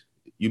mad,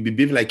 you be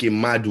behaving like a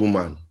mad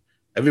woman.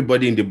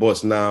 Everybody in the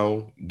bus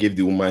now gave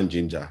the woman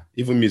ginger.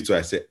 Even me too,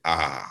 I said,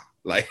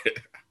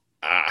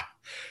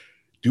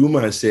 The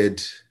woman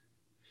said,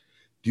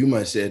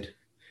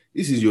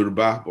 this is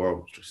Yoruba.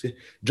 Or say,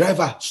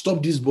 driver,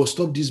 stop this bus,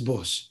 stop this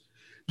bus.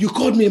 You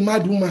called me a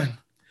mad woman.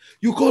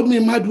 You called me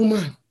a mad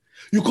woman.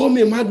 You called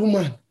me a mad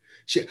woman.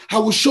 I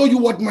will show you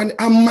what man,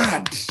 I'm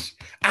mad.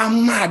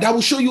 I'm mad. I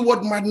will show you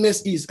what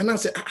madness is. And I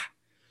said,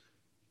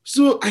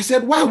 So I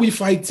said, why are we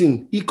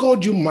fighting? He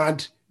called you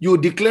mad. You're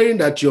declaring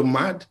that you're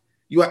mad.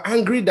 You are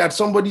angry that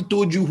somebody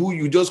told you who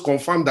you just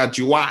confirmed that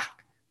you are.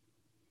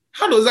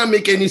 How does that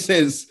make any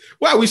sense?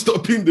 Why are we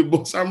stopping the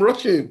bus? I'm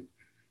rushing.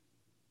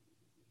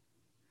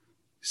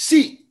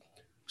 See,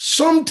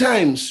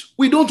 sometimes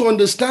we don't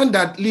understand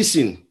that.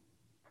 Listen.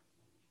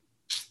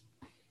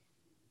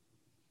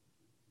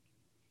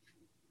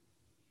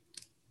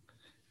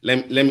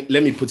 Let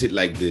me put it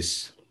like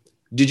this.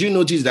 Did you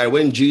notice that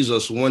when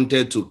Jesus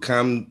wanted to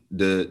calm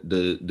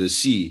the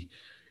sea,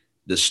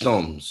 the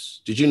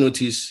storms, did you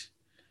notice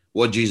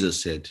what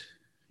Jesus said?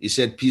 He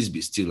said, peace be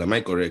still. Am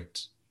I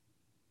correct?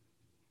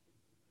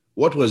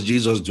 What was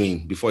Jesus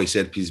doing before he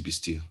said, peace be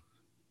still?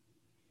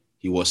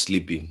 He was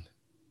sleeping.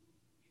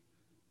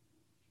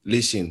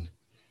 Listen,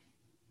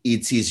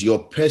 it is your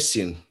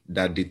person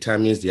that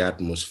determines the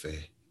atmosphere.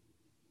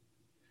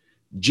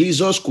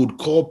 Jesus could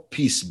call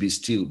peace be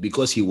still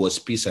because he was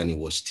peace and he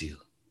was still.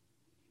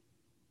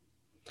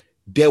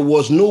 There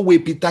was no way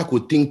Peter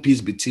could think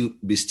peace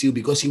be still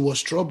because he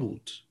was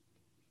troubled.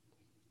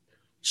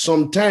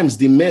 Sometimes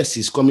the mess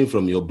is coming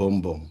from your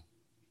bum bum.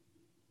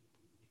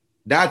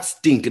 That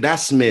stink, that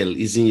smell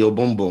is in your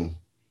bum bum.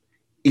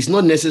 It's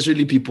not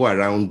necessarily people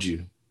around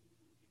you.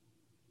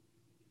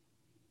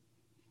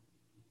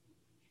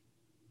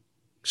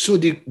 So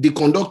the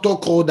conductor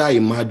called her a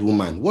mad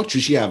woman. What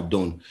should she have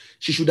done?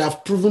 She should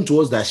have proven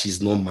to us that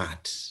she's not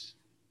mad.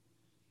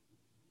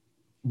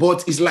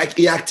 But it's like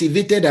he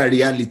activated her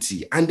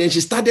reality. And then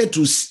she started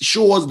to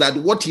show us that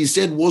what he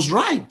said was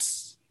right.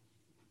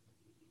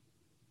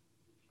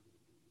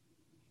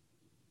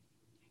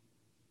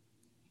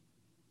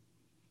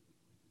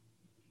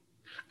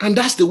 And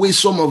that's the way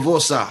some of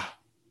us are.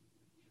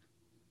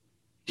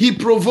 He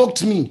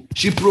provoked me.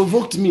 She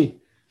provoked me.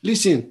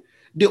 Listen,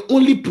 they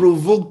only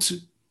provoked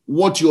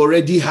what you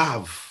already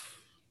have.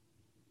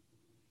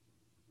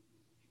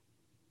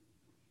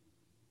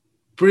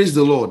 Praise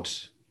the Lord.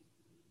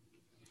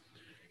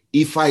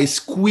 If I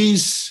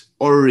squeeze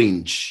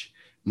orange,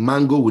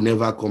 mango will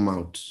never come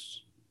out.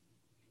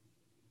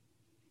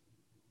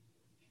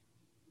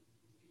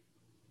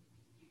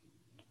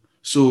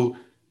 So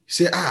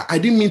say, I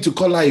didn't mean to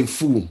call her a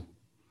fool,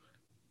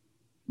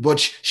 but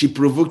she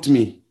provoked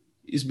me.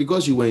 It's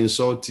because you were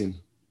insulting.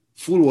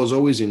 Fool was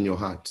always in your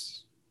heart.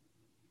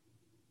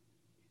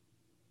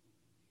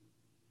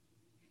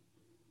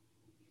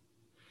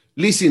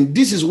 Listen,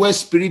 this is where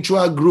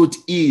spiritual growth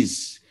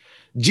is.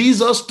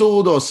 Jesus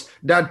told us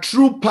that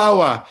true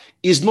power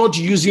is not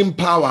using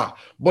power,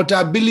 but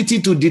ability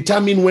to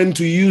determine when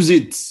to use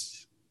it.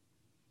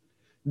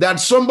 That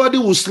somebody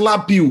will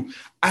slap you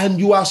and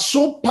you are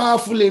so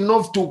powerful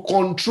enough to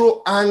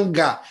control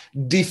anger,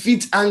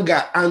 defeat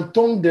anger, and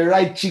turn the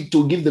right cheek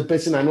to give the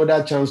person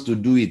another chance to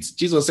do it.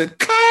 Jesus said,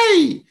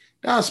 Kai,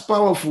 that's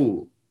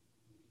powerful.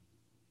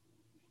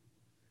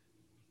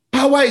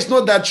 Power is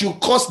not that you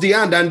curse the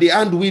hand and the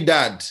hand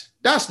withered.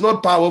 That's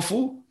not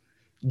powerful.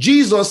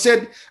 Jesus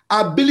said,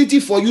 ability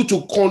for you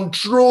to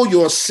control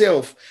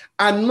yourself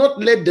and not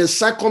let the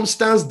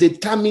circumstance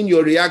determine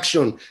your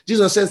reaction.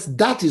 Jesus says,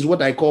 that is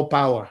what I call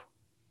power.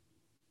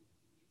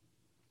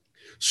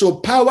 So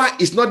power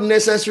is not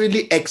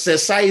necessarily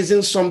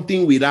exercising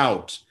something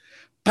without.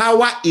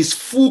 Power is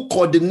full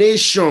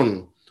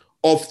coordination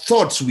of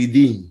thoughts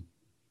within.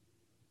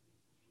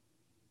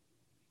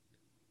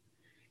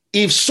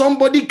 If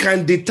somebody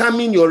can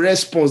determine your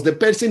response, the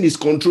person is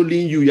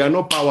controlling you. You are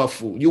not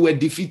powerful. You were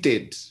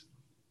defeated.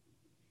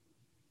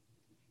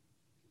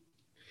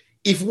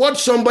 If what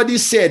somebody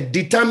said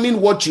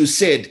determine what you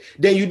said,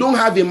 then you don't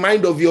have a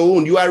mind of your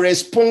own. You are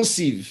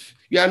responsive.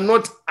 You are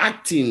not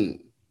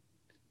acting.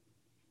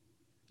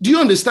 Do you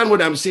understand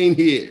what I'm saying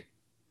here?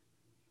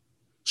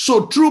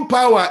 So true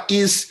power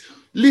is,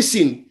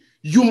 listen,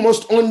 you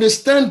must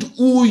understand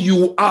who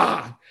you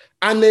are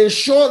and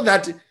ensure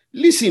that,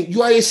 listen,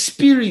 you are a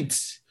spirit,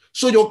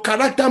 so your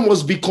character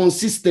must be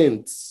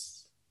consistent.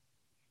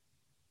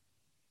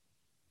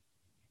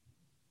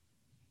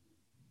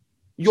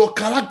 Your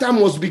character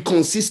must be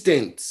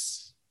consistent.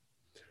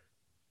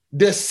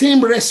 The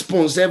same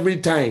response every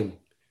time.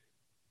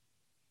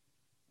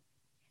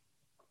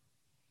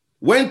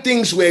 When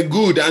things were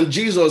good and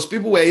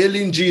people were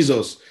hailing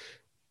Jesus,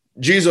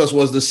 Jesus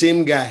was the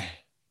same guy.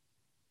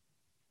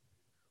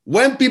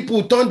 When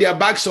people turned their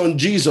backs on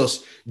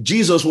Jesus,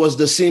 Jesus was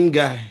the same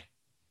guy.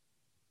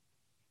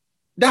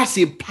 That's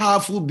a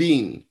powerful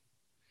being.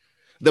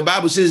 The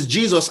Bible says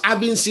Jesus,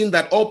 having seen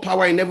that all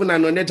power in heaven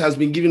and on earth has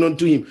been given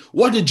unto him.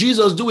 What did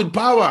Jesus do with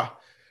power?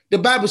 The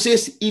Bible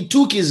says he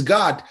took his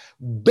garment,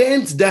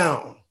 bent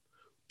down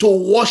to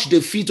wash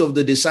the feet of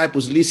the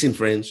disciples. Listen,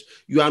 friends,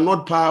 you are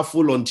not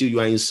powerful until you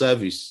are in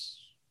service.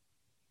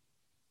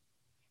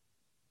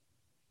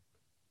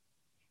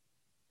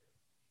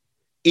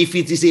 If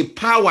it is a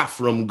power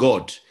from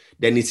God,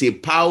 then it's a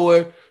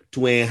power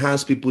to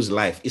enhance people's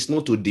life. It's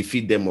not to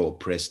defeat them or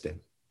oppress them.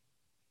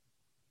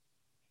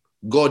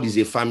 God is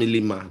a family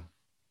man.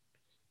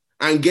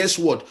 And guess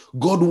what?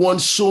 God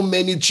wants so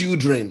many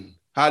children.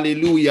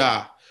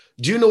 Hallelujah.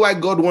 Do you know why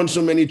God wants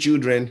so many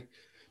children?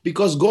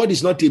 Because God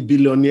is not a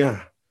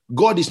billionaire.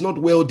 God is not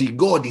wealthy.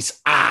 God is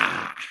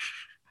I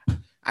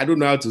don't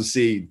know how to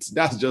say it.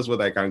 That's just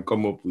what I can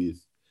come up with.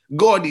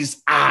 God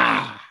is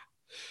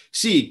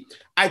See,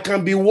 I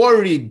can be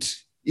worried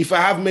if I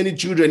have many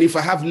children, if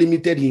I have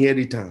limited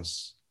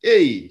inheritance.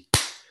 Hey,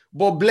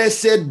 but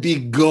blessed be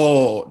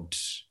God.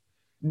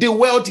 The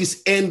wealth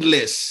is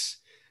endless.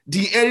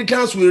 The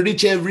inheritance will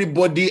reach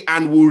everybody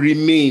and will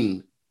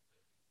remain.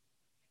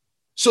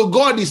 So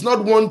God is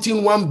not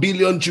wanting 1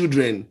 billion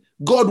children.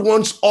 God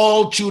wants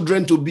all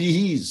children to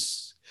be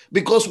his,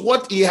 because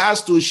what he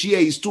has to share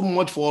is too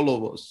much for all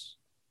of us.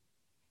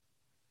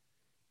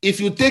 If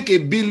you take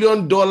 $1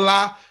 billion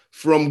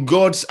from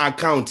God's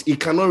account, he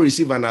cannot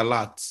receive an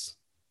alert.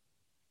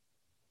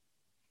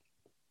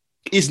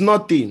 It's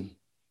nothing.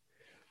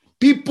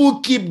 People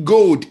keep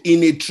gold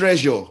in a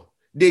treasure.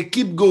 They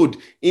keep gold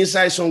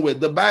inside somewhere.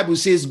 The Bible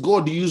says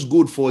God used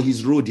gold for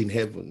his road in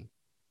heaven.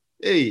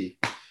 Hey,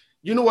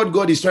 you know what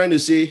God is trying to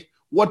say?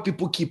 What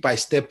people keep, I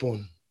step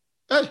on.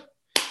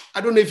 I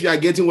don't know if you are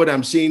getting what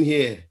I'm saying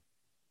here.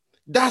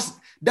 That's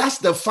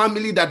the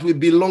family that we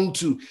belong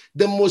to.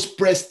 The most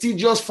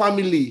prestigious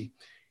family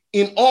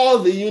in all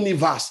the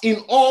universe,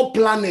 in all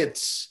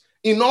planets,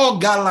 in all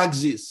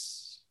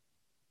galaxies.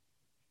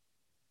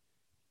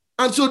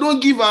 And so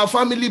don't give our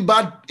family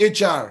bad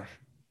HR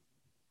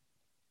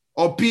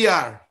or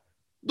PR.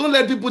 Don't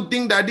let people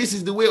think that this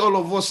is the way all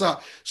of us are.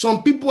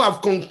 Some people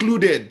have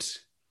concluded.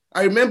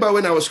 I remember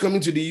when I was coming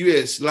to the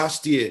US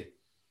last year,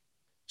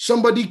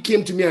 somebody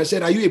came to me and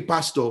said, "Are you a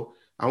pastor?"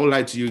 I won't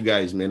lie to you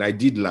guys, man. I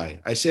did lie.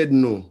 I said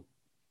no.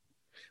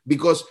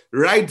 Because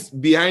right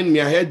behind me,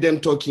 I heard them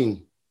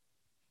talking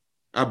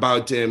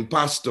about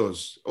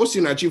pastors.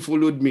 Osinachi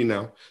followed me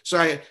now. So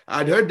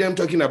I'd heard them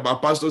talking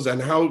about pastors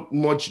and how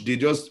much they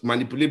just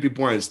manipulate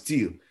people and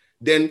steal.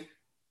 Then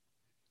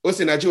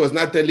Osinachi was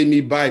not telling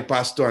me bye,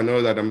 pastor, and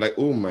all that. I'm like,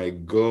 oh my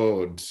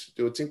God,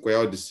 they'll think we're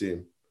all the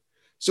same.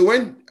 So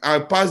when I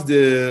passed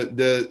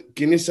the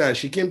Kinisa,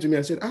 she came to me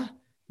and said,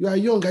 you are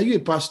young. Are you a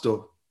pastor?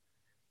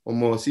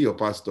 Omo, see your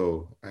pastor.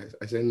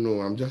 I said,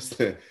 no, I'm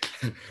just,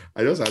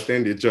 I just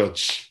attend the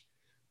church.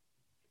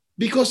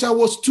 Because I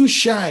was too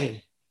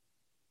shy.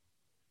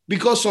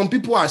 Because some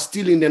people are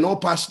stealing, then all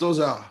pastors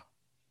are.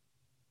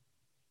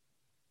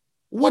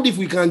 What if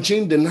we can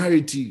change the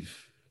narrative?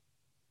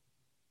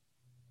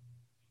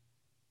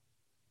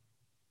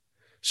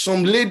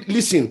 Some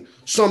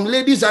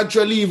ladies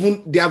actually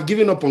even, they have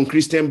given up on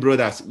Christian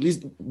brothers.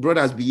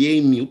 Brothers,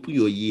 behave me, open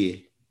your ear.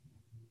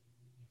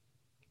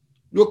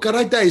 Your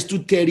character is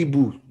too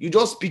terrible. You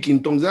just speak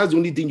in tongues. That's the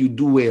only thing you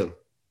do well.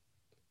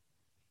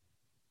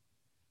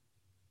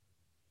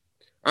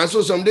 And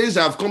so some days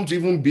I've come to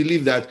even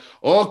believe that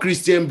all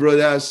Christian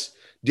brothers,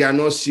 they are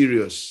not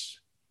serious.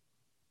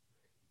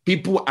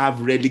 People have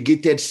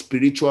relegated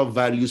spiritual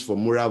values for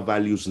moral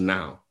values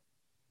now.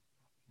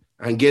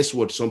 And guess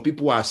what? Some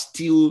people are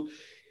still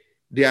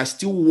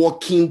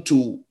working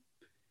to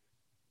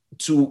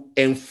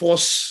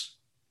enforce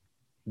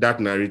that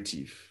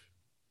narrative.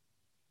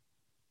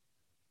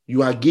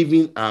 You are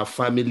giving our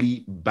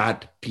family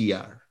bad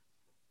PR.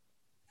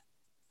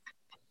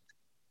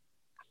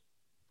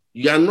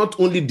 You are not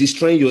only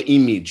destroying your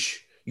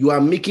image, you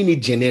are making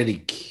it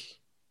generic.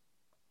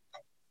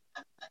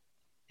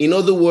 In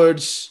other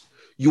words,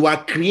 you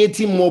are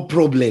creating more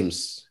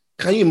problems.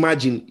 Can you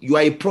imagine? You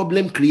are a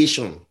problem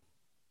creation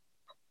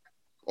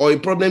or a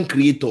problem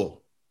creator,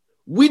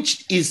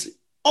 which is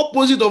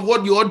opposite of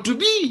what you ought to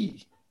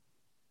be.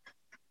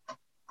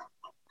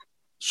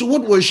 So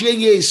what we're sharing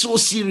here is so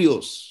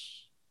serious.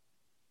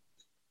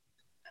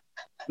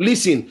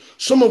 Listen,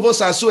 some of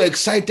us are so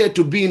excited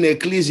to be in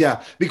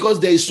ecclesia because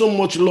there is so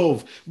much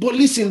love. But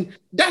listen,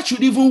 that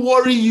should even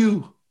worry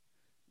you.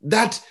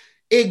 That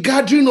a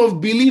gathering of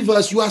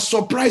believers, you are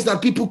surprised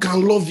that people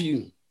can love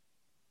you.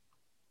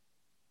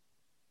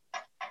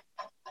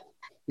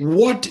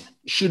 What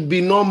should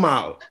be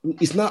normal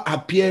is now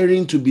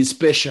appearing to be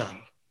special.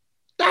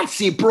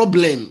 That's a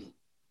problem.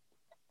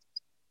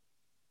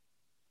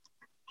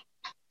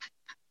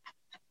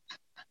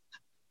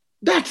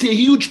 That's a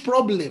huge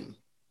problem.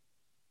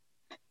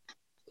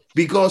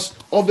 Because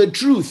of a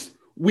truth,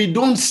 we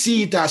don't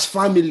see it as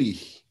family.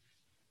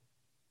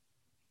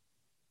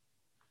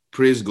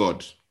 Praise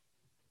God.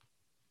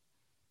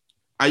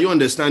 Are you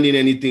understanding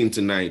anything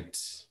tonight?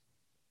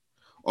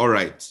 All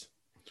right.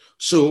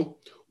 So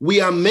we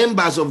are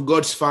members of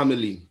God's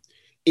family.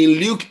 In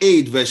Luke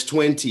 8, verse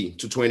 20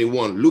 to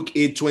 21, Luke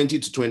 8, 20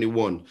 to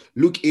 21,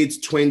 Luke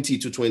 8, 20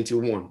 to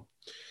 21.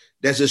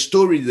 There's a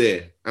story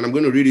there, and I'm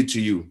going to read it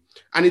to you.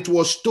 And it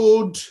was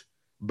told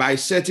by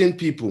certain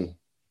people.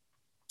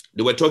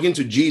 They were talking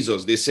to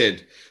Jesus. They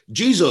said,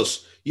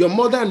 Jesus, your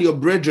mother and your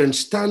brethren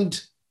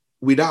stand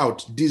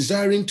without,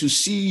 desiring to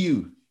see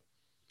you.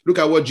 Look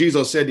at what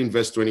Jesus said in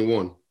verse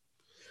 21.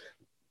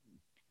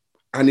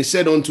 And he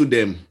said unto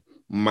them,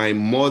 my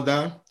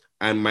mother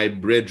and my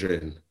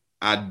brethren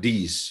are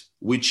these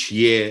which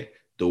hear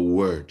the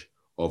word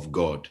of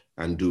God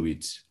and do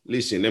it.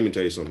 Listen, let me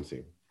tell you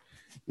something.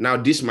 Now,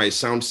 this might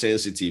sound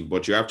sensitive,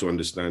 but you have to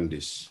understand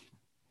this.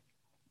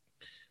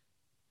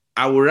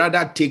 I would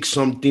rather take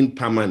something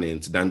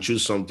permanent than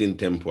choose something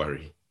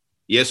temporary.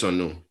 Yes or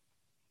no?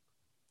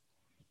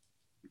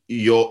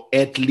 Your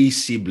earthly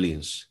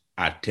siblings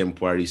are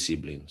temporary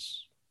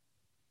siblings.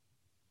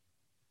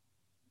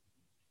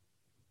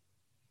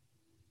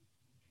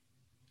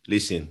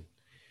 Listen,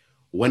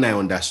 when I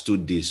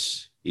understood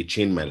this, it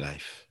changed my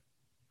life.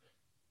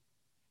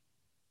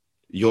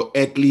 Your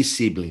earthly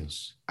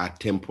siblings are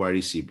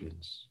temporary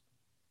siblings.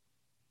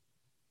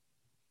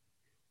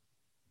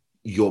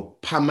 Your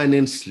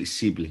permanent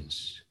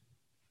siblings,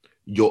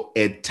 your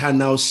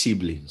eternal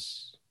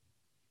siblings,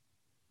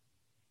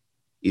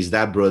 is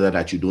that brother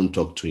that you don't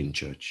talk to in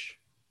church.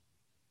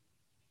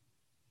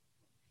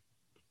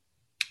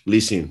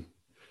 Listen,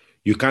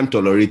 you can't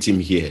tolerate him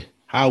here.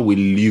 How will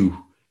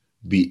you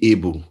be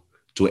able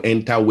to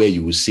enter where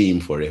you will see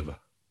him forever?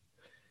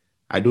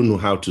 I don't know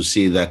how to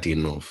say that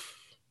enough.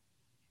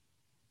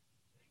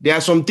 There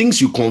are some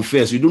things you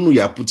confess, you don't know you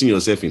are putting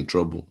yourself in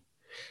trouble.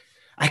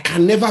 I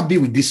can never be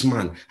with this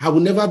man. I will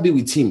never be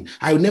with him.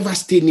 I will never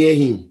stay near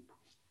him.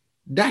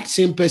 That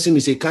same person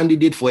is a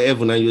candidate for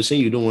heaven, and you're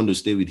saying you don't want to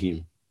stay with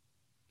him.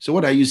 So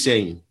what are you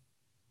saying?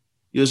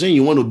 You're saying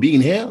you want to be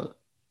in hell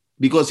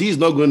because he's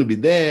not going to be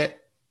there.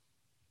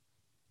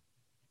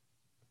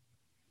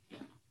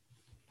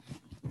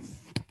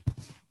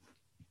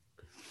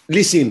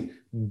 Listen,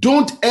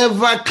 don't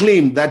ever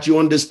claim that you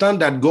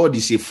understand that God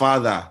is a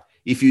father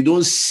if you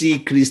don't see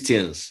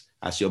Christians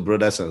as your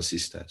brothers and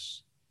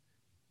sisters.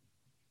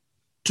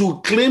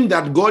 To claim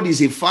that God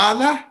is a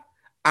father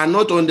and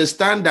not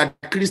understand that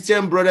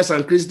Christian brothers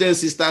and Christian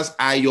sisters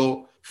are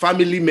your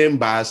family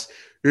members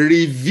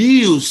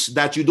reveals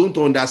that you don't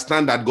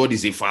understand that God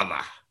is a father.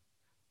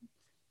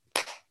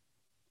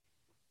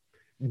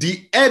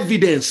 The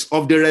evidence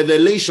of the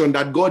revelation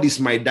that God is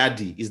my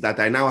daddy is that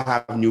I now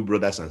have new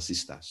brothers and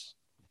sisters.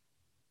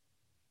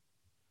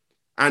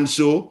 And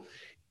so,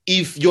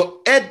 if your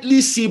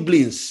earthly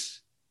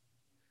siblings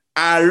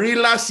are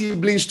realer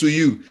siblings to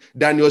you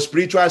than your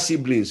spiritual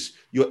siblings,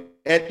 your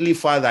earthly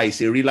father is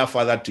a realer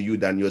father to you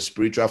than your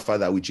spiritual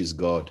father, which is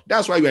God.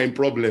 That's why you are in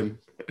problem.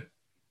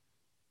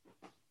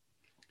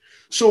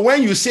 So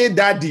when you say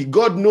daddy,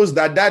 God knows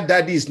that that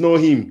daddy is not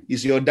him.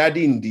 It's your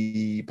daddy in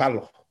the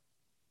parlor.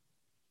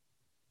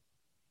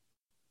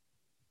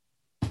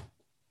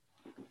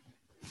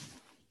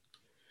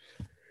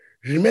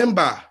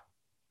 Remember,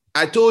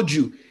 I told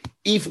you,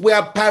 if we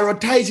are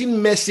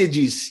prioritizing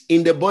messages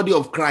in the body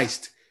of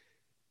Christ,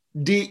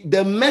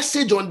 the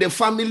message on the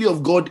family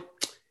of God,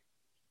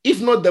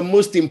 if not the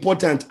most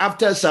important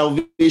after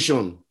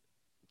salvation,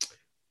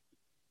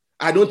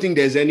 I don't think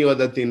there's any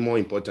other thing more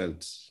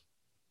important.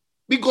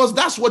 Because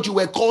that's what you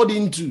were called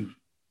into.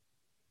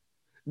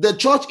 The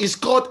church is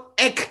called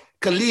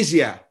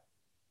ekklesia.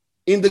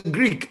 In the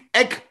Greek,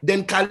 ek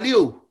then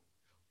kaleo.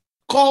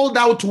 Called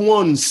out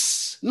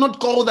once, not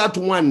called out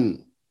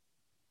one.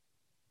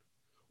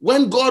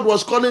 When God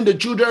was calling the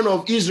children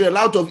of Israel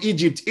out of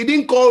Egypt, he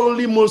didn't call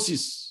only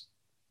Moses.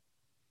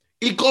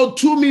 He called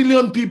 2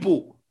 million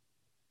people.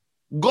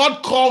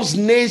 God calls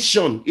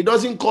nation. He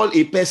doesn't call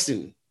a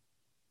person.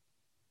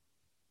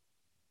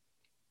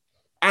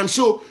 And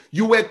so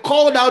you were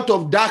called out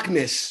of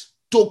darkness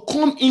to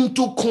come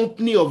into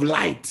company of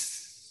light.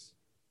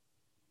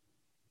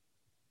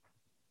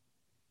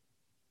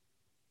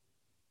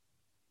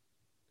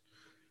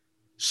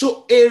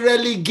 So a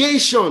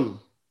relegation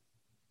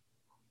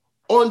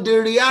on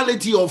the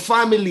reality of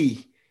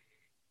family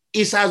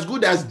is as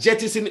good as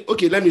jettisoning.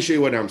 Okay, let me show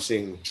you what I'm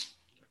saying.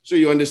 So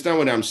you understand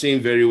what I'm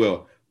saying very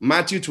well.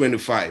 Matthew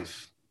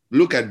 25.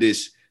 Look at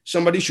this.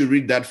 Somebody should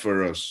read that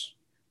for us.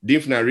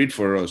 Difna, read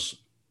for us.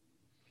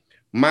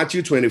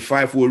 Matthew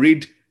 25, we'll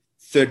read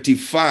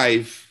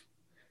 35.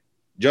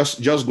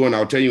 Just go on.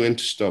 I'll tell you when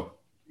to stop.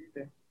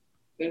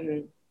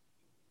 Mm-hmm.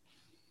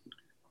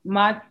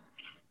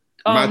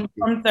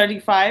 From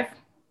 35?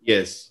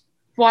 Yes.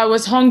 For I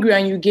was hungry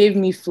and you gave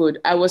me food.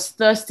 I was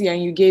thirsty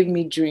and you gave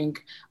me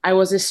drink. I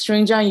was a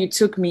stranger and you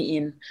took me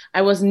in.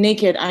 I was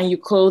naked and you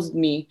clothed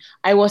me.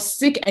 I was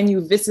sick and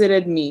you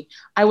visited me.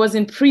 I was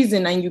in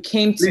prison and you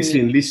came to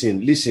me.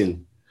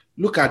 Listen.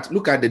 Look at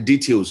the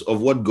details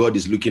of what God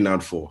is looking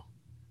out for.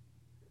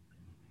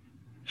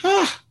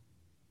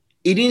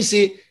 He didn't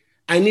say,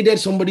 I needed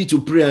somebody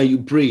to pray and you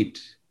prayed.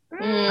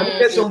 I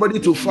needed somebody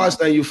to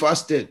fast and you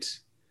fasted.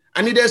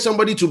 I needed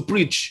somebody to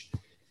preach.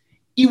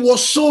 It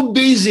was so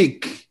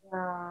basic.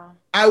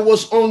 I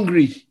was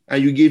hungry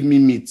and you gave me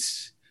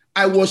meat.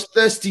 I was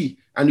thirsty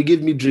and you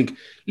gave me drink.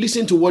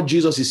 Listen to what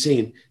Jesus is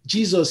saying.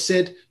 Jesus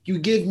said, you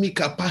gave me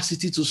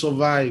capacity to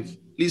survive.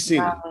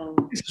 Listen,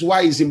 this is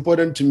why it's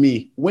important to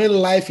me. When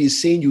life is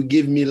saying you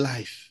gave me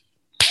life.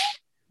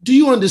 Do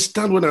you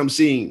understand what I'm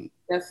saying?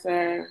 Yes,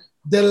 sir.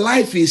 The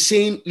life is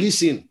saying,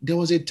 listen, there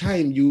was a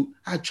time you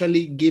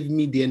actually gave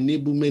me the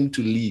enablement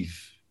to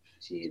live.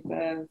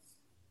 Jesus.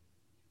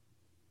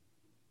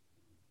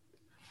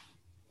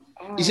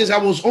 He says, I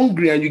was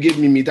hungry and you gave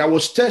me meat. I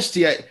was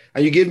thirsty and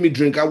you gave me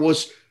drink. I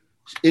was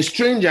a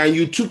stranger and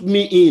you took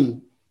me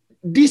in.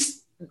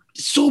 These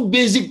so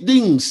basic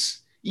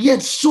things,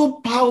 yet so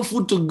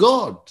powerful to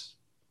God.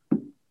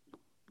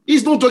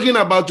 He's not talking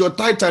about your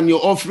tithe and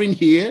your offering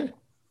here.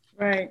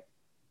 Right.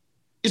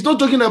 He's not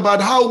talking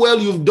about how well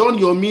you've done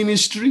your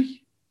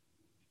ministry.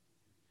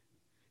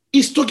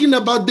 He's talking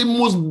about the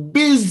most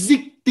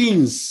basic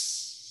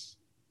things.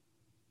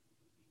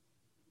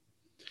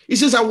 He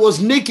says, I was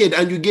naked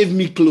and you gave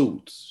me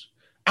clothes.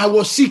 I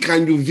was sick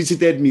and you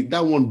visited me.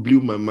 That one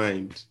blew my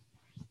mind.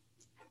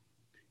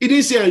 He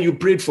didn't say, and you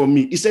prayed for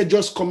me. He said,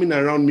 just coming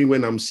around me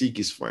when I'm sick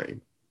is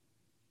fine.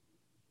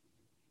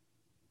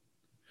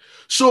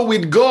 So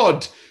with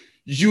God,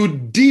 you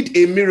did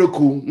a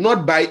miracle,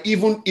 not by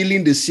even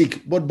healing the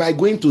sick, but by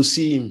going to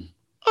see him.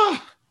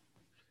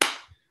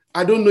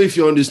 I don't know if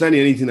you're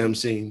understanding anything I'm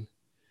saying.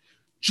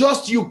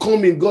 Just you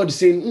coming, God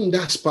saying,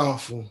 that's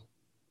powerful.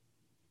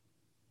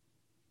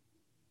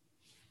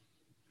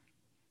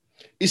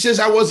 He says,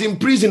 I was in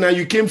prison and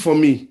you came for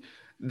me.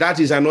 That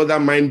is another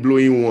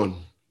mind-blowing one.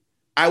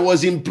 I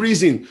was in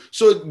prison.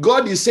 So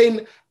God is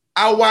saying,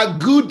 our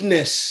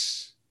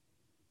goodness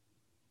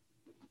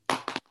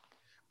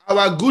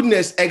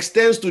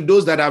extends to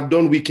those that have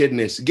done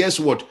wickedness. Guess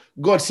what?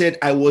 God said,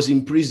 I was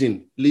in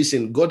prison.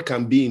 Listen, God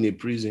can be in a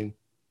prison.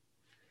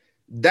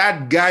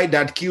 That guy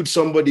that killed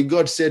somebody,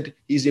 God said,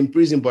 he's in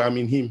prison, but I'm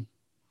in him.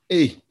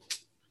 Hey,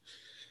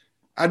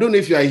 I don't know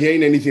if you are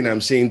hearing anything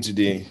I'm saying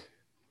today.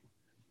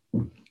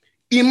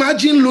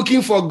 Imagine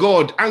looking for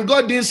God, and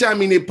God didn't say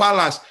I'm in a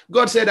palace.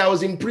 God said I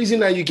was in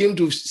prison and you came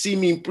to see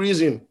me in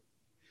prison.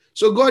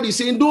 So God is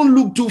saying, don't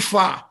look too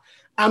far.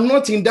 I'm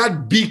not in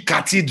that big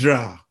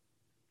cathedral.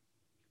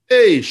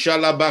 Hey,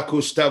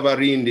 Shalabako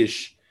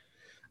Stavarindish.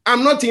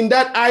 I'm not in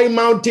that high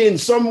mountain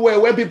somewhere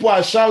where people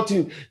are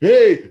shouting,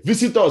 hey,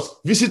 visit us,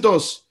 visit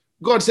us.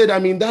 God said,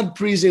 I'm in that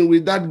prison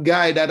with that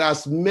guy that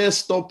has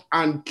messed up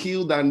and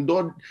killed and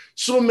done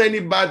so many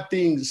bad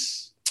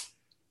things.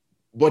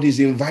 But he's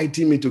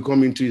inviting me to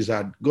come into his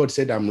heart. God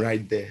said, I'm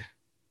right there.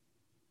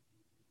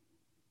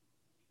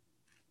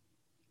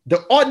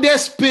 The other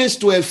space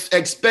to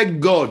expect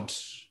God.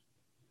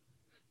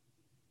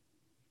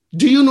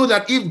 Do you know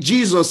that if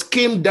Jesus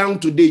came down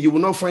today, you will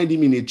not find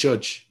him in a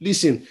church?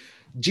 Listen,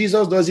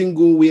 Jesus doesn't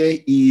go where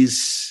he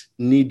is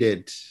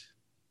needed.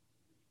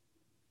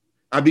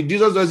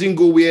 Jesus doesn't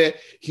go where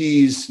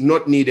he is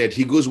not needed.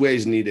 He goes where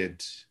he's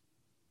needed.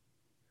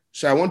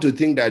 So I want to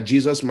think that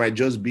Jesus might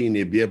just be in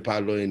a beer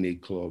parlor in a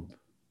club.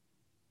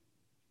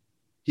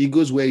 He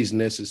goes where is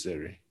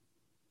necessary.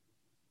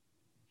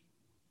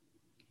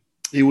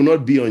 He will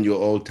not be on your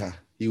altar.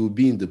 He will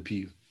be in the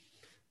pew.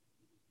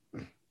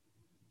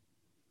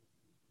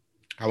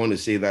 I want to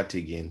say that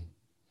again.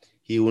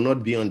 He will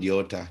not be on the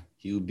altar.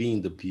 He will be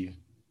in the pew.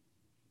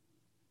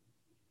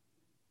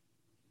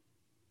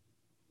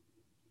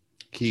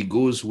 He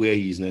goes where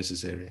he is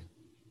necessary.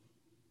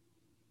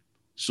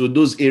 So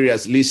those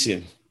areas,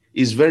 listen,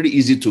 it's very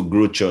easy to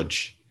grow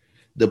church.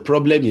 The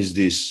problem is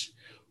this.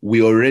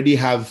 We already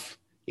have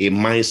a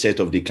mindset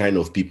of the kind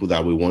of people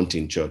that we want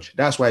in church.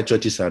 That's why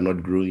churches are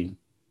not growing.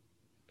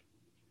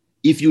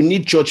 If you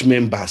need church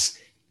members,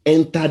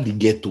 enter the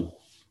ghetto.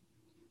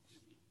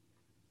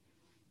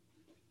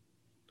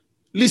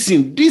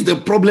 Listen, this is the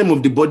problem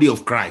of the body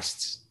of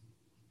Christ.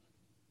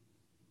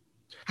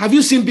 Have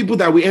you seen people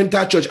that will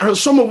enter church? And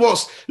some of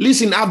us,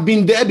 listen, I've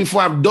been there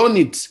before, I've done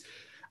it.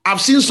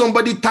 I've seen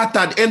somebody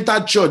tattered enter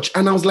church,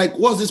 and I was like,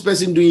 what's this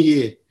person doing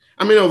here?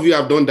 How many of you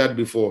have done that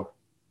before?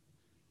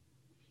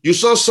 You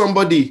saw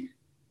somebody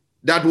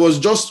that was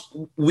just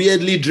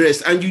weirdly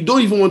dressed, and you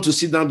don't even want to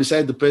sit down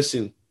beside the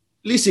person.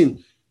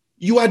 Listen,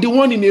 you are the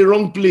one in a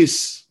wrong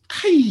place.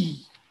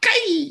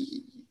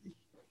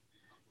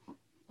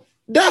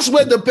 That's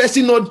where the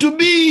person ought to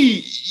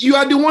be. You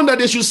are the one that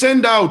they should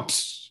send out.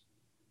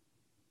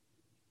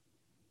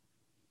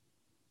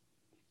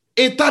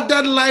 A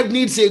tattered life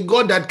needs a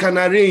God that can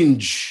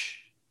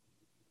arrange.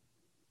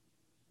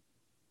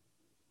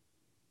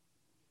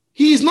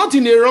 He is not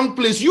in a wrong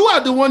place. You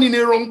are the one in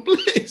a wrong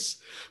place.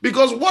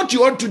 Because what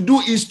you ought to do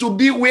is to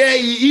be where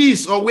he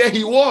is or where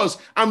he was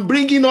and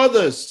bring in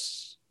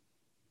others.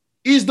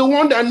 He's the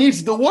one that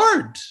needs the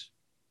word.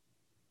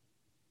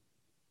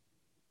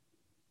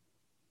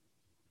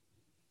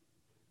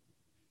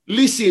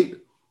 Listen,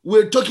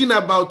 we're talking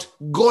about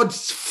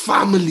God's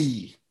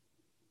family.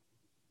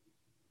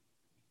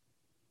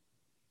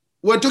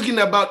 We're talking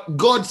about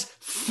God's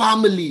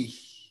family.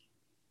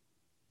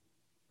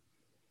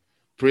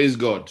 Praise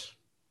God.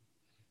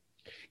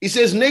 He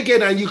says,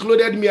 naked and you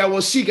clothed me, I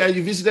was sick and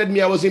you visited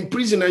me, I was in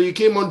prison and you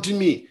came unto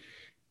me.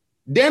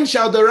 Then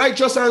shall the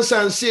righteous answer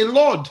and say,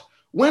 Lord,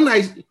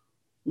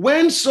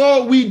 when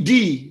saw we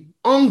thee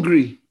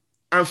hungry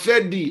and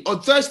fed thee, or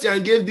thirsty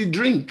and gave thee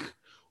drink?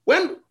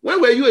 When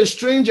were you a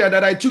stranger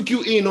that I took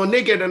you in, or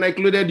naked and I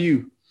clothed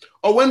you?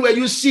 Or when were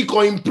you sick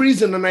or in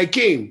prison and I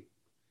came?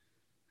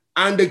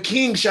 And the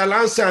king shall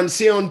answer and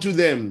say unto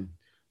them,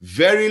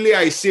 verily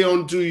I say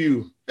unto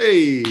you.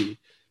 Hey,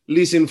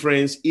 listen,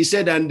 friends. He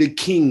said, and the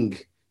king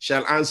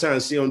shall answer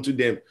and say unto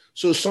them.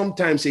 So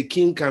sometimes a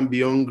king can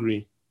be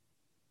hungry.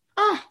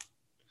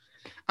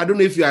 I don't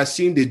know if you are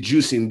seeing the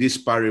juice in this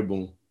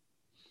parable.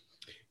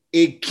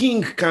 A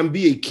king can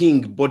be a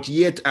king, but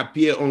yet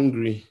appear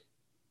hungry.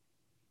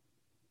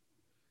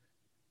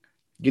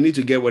 You need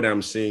to get what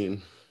I'm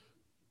saying.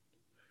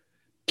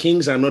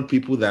 Kings are not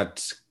people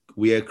that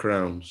wear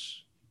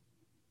crowns.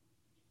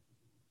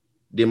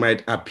 They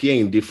might appear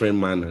in different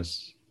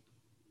manners.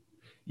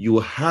 You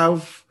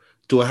have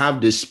to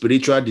have the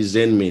spiritual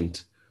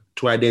discernment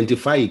to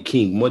identify a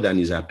king more than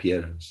his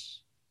appearance.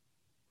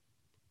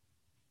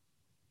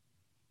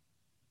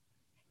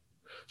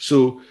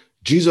 So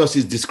Jesus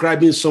is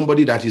describing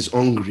somebody that is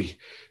hungry.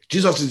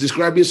 Jesus is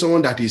describing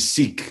someone that is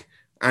sick.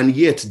 And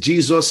yet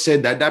Jesus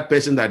said that that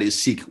person that is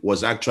sick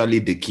was actually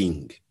the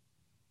king.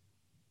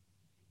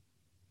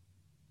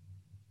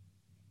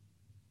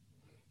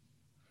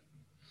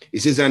 He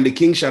says, and the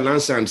king shall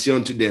answer and say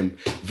unto them,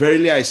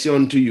 verily I say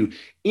unto you,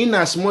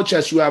 inasmuch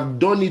as you have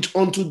done it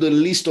unto the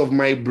least of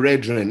my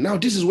brethren. Now,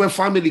 this is where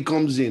family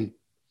comes in.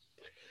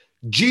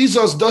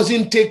 Jesus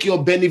doesn't take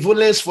your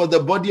benevolence for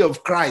the body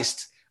of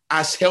Christ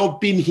as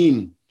helping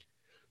him.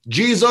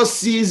 Jesus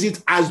sees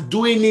it as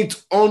doing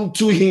it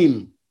unto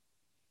him.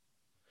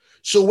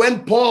 So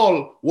when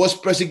Paul was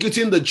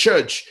persecuting the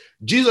church,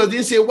 Jesus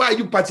didn't say, why are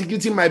you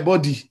persecuting my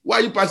body? Why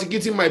are you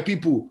persecuting my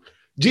people?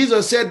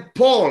 Jesus said,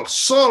 Paul,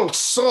 Saul,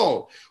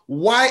 Saul,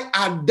 why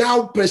art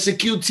thou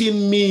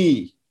persecuting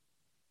me?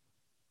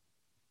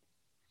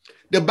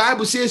 The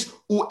Bible says,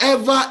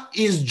 whoever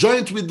is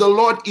joined with the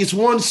Lord is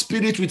one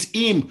spirit with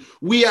him.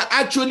 We are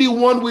actually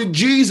one with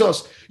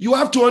Jesus. You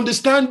have to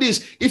understand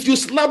this. If you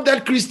slap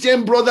that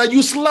Christian brother,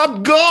 you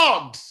slap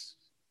God.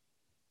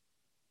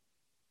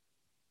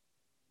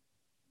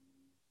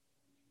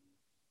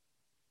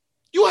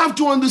 You have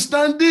to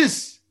understand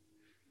this.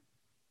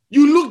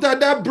 You looked at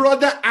that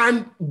brother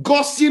and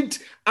gossiped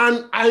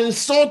and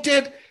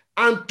insulted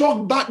and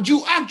talked back.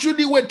 You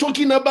actually were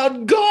talking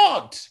about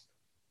God.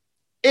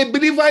 A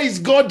believer is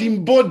God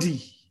in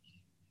body.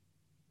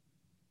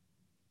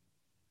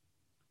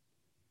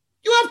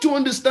 You have to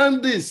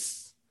understand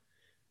this.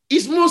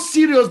 It's more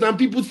serious than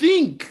people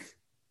think.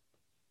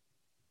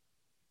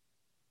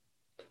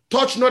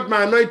 Touch not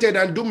my anointed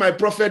and do my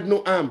prophet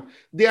no harm.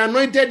 The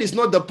anointed is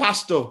not the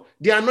pastor.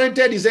 The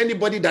anointed is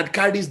anybody that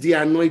carries the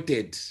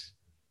anointed.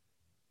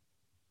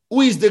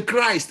 Who is the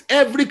Christ?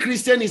 Every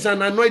Christian is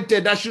an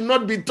anointed that should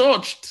not be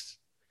touched.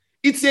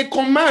 It's a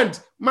command.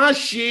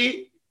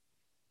 Mashi,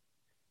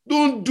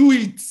 don't do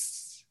it.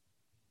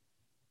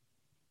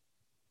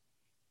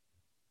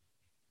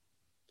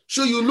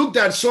 So you looked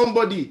at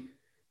somebody.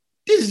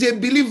 This is a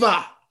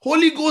believer,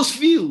 Holy Ghost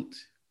filled.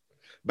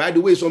 By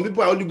the way, some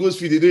people are Holy Ghost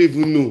filled, they don't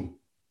even know.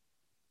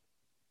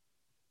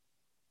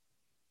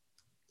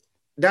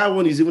 That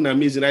one is even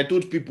amazing. I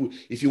told people,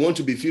 if you want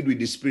to be filled with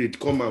the Spirit,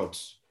 come out.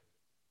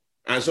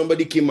 And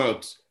somebody came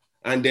out.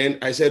 And then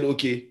I said,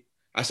 okay.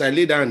 As I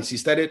laid hands, he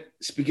started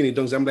speaking in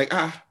tongues. I'm like,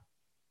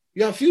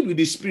 you are filled with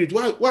the Spirit.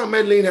 Why am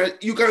I laying hands?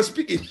 You can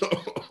speak in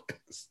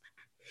tongues.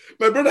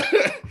 My brother,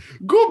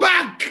 go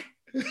back.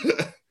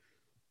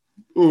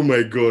 Oh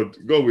my God.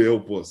 God will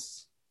help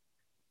us.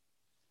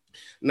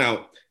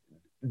 Now,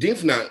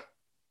 Dimfna,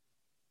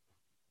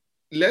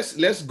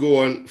 let's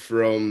go on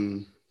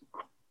from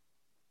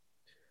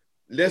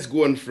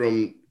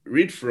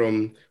read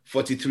from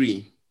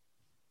 43.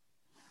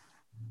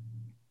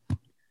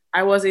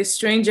 I was a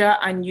stranger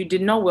and you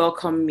did not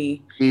welcome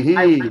me.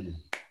 Mm-hmm.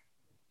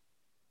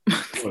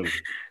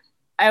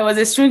 I was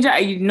a stranger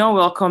and you did not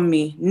welcome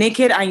me,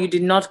 naked and you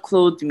did not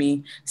clothe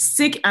me,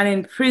 sick and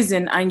in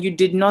prison and you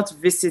did not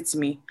visit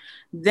me.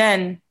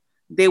 Then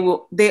they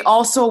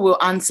also will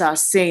answer,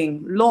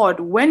 saying, Lord,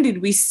 when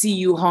did we see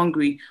you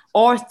hungry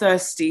or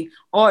thirsty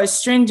or a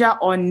stranger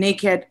or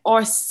naked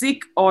or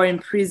sick or in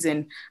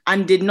prison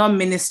and did not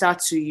minister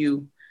to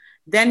you?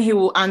 Then he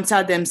will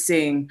answer them,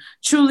 saying,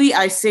 truly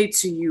I say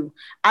to you,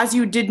 as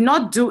you did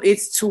not do it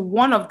to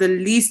one of the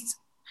least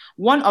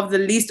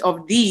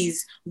of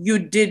these, you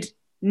did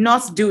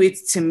not do it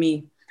to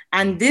me.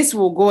 And this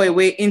will go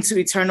away into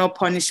eternal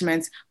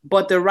punishment,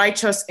 but the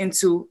righteous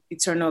into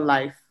eternal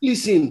life.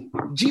 Listen,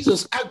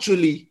 Jesus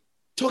actually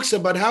talks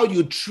about how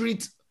you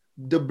treat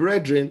the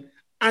brethren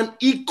and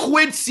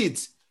equates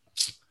it.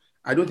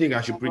 I don't think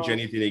I should preach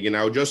anything again.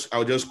 I'll just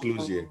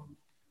close here.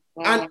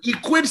 And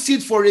equates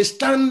it for a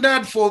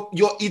standard for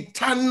your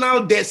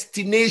eternal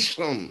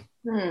destination.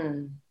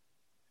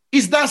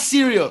 Is that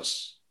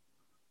serious?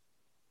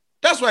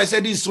 That's why I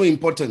said it's so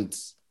important.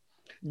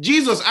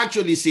 Jesus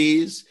actually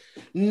says,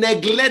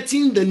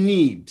 neglecting the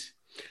need,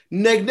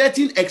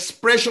 neglecting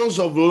expressions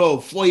of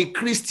love for a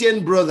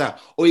Christian brother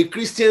or a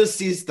Christian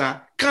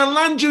sister can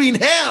land you in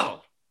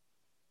hell.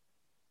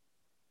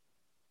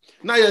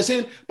 Now you're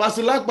saying,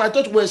 Pastor Lakpa, I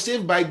thought we were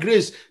saved by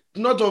grace,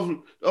 not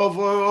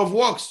of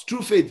works,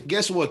 through faith.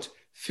 Guess what?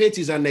 Faith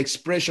is an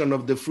expression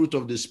of the fruit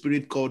of the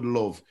Spirit called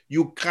love.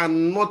 You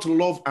cannot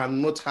love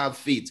and not have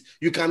faith.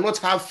 You cannot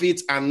have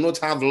faith and not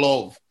have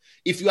love.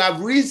 If you have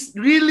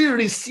really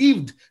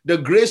received the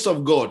grace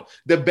of God,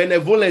 the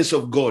benevolence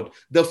of God,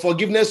 the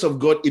forgiveness of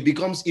God, it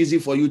becomes easy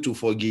for you to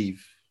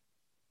forgive.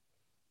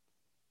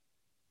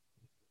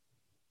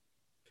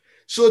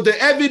 So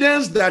the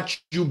evidence that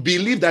you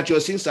believe that your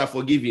sins are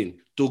forgiven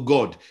to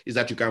God is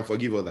that you can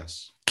forgive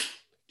others.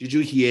 Did you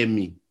hear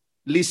me?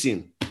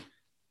 Listen,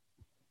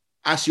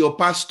 as your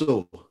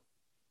pastor,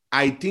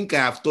 I think I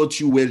have taught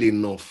you well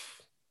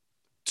enough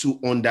to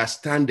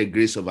understand the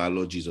grace of our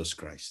Lord Jesus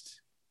Christ.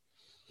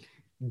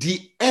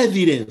 The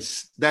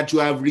evidence that you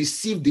have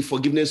received the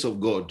forgiveness of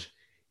God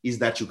is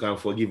that you can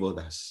forgive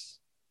others.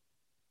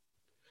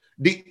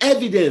 The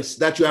evidence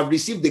that you have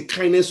received the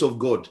kindness of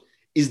God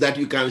is that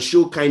you can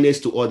show kindness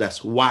to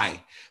others.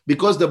 Why?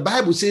 Because the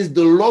Bible says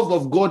the love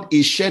of God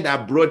is shed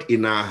abroad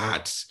in our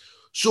hearts.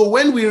 So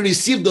when we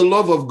receive the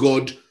love of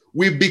God,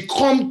 we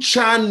become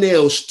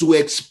channels to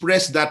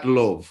express that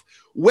love.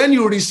 When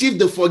you receive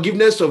the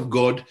forgiveness of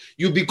God,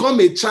 you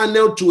become a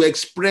channel to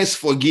express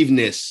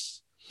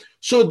forgiveness.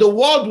 So the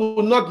world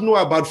will not know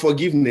about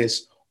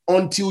forgiveness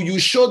until you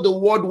show the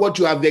world what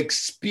you have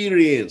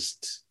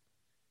experienced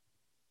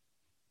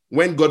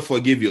when God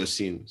forgave your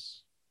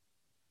sins.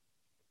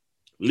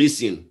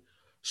 Listen,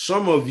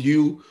 some of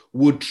you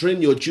would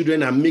train your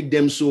children and make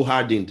them so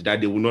hardened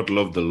that they will not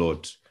love the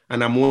Lord.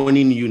 And I'm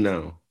warning you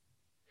now.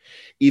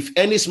 If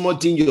any small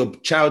thing your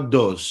child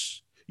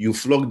does, you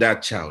flog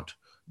that child.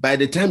 By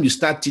the time you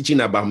start teaching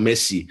about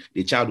mercy,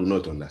 the child will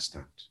not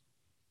understand.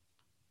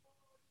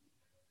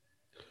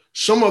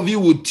 Some of you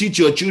will teach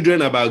your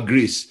children about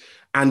grace,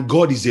 and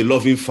God is a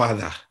loving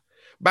father.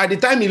 By the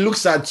time he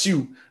looks at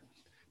you,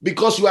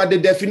 because you are the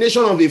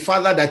definition of a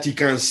father that he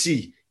can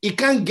see, he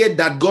can't get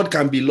that God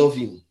can be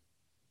loving.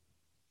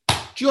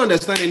 Do you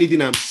understand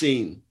anything I'm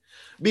saying?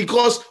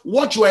 Because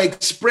what you are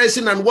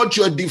expressing and what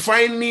you're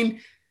defining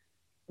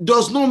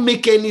does not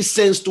make any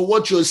sense to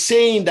what you're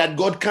saying that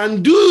God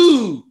can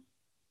do.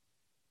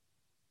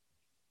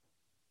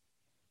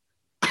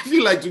 I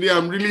feel like today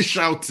I'm really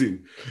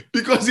shouting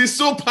because it's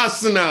so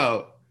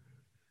personal.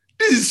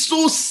 This is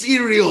so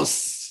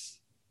serious.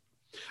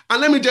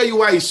 And let me tell you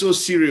why it's so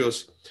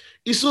serious.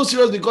 It's so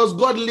serious because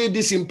God laid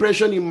this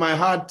impression in my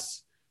heart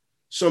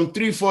some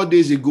 3-4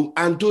 days ago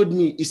and told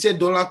me, he said,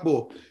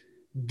 Dolapo,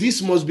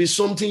 this must be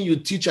something you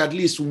teach at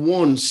least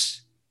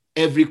once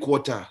every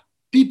quarter.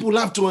 People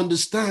have to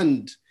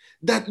understand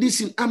that,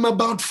 listen, I'm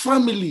about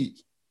family.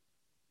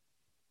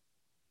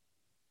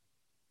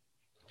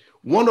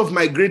 One of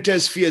my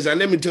greatest fears, and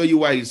let me tell you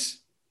why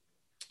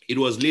it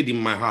was laid in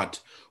my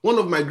heart. One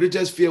of my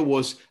greatest fear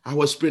was, I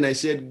was praying, I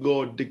said,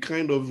 God, the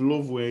kind of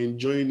love we're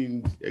enjoying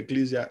in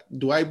Ecclesia,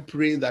 do I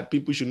pray that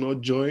people should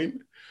not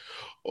join?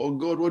 Oh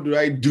God, what do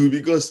I do?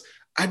 Because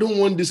I don't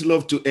want this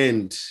love to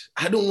end.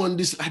 I don't want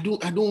this, I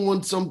don't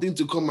want something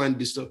to come and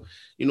disturb.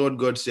 You know what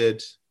God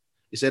said?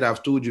 He said,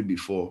 I've told you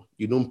before,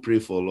 you don't pray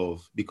for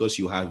love because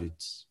you have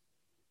it.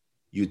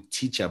 You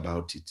teach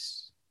about it.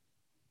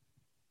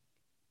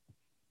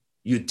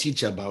 You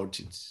teach about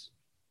it.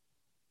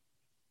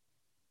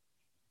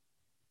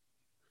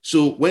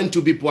 So when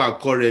two people are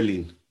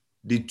quarreling,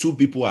 the two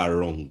people are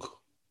wrong.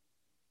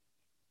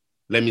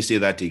 Let me say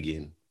that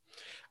again.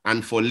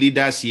 And for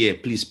leaders here,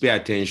 please pay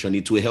attention.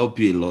 It will help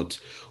you a lot.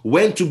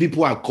 When two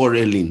people are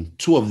quarreling,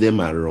 two of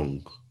them are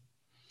wrong.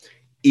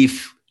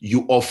 If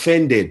you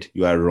offended,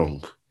 you are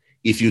wrong.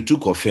 If you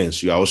took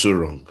offense, you are also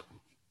wrong.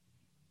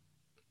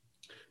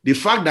 The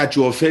fact that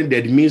you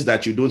offended means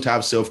that you don't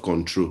have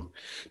self-control.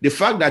 The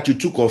fact that you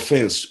took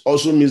offense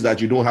also means that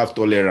you don't have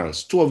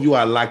tolerance. Two of you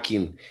are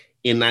lacking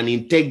in an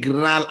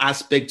integral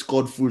aspect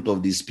called fruit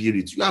of the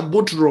Spirit. You are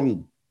both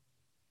wrong.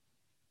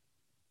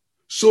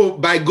 So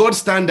by God's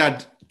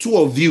standard, two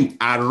of you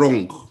are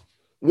wrong.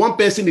 One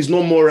person is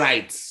no more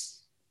right.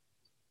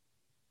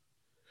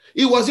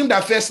 It was him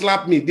that first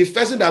slapped me. The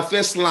person that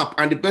first slapped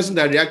and the person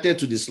that reacted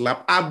to the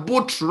slap are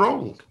both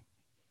wrong.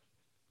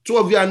 Two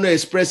of you are not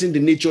expressing the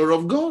nature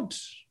of God.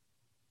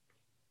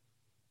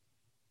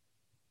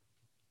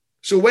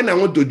 So when I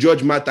want to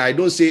judge matter, I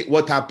don't say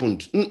what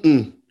happened.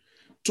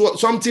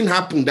 Something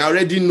happened. I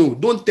already know.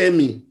 Don't tell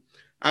me.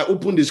 I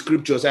open the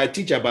scriptures. I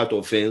teach about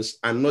offense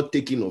and not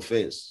taking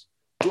offense.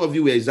 Two of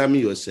you will examine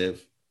yourself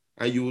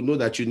and you will know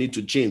that you need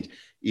to change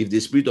if the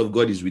Spirit of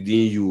God is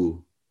within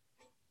you.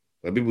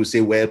 When people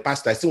say, well,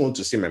 Pastor, I still want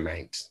to say my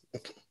mind.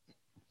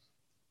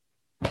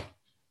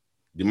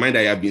 The mind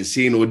that you have been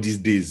saying all these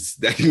days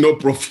that did not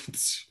profit.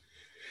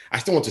 I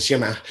still want to share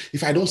my,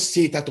 if I don't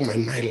say it out of my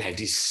mind like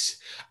this,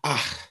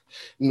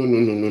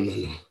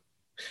 no.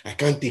 I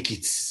can't take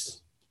it.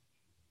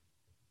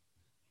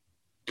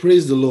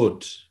 Praise the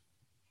Lord.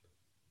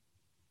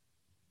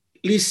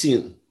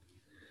 Listen,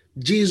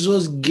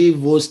 Jesus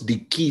gave us the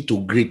key to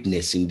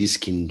greatness in this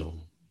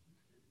kingdom.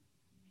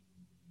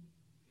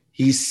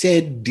 He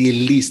said the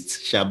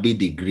least shall be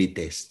the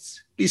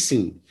greatest.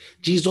 Listen,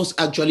 Jesus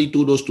actually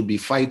told us to be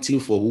fighting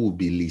for who will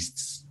be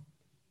least.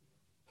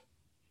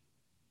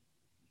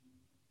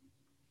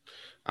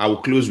 I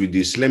will close with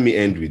this. Let me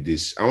end with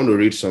this. I want to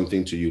read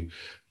something to you.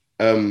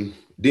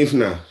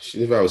 Dimfna,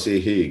 I will say,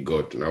 hey,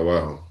 God, now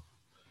wow.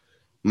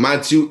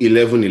 Matthew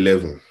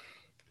 11:11.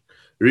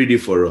 Read it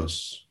for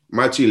us.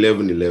 Matthew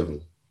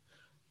 11:11.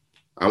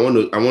 I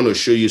want to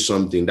show you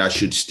something that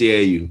should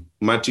steer you.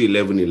 Matthew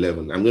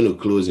 11:11. I'm going to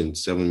close in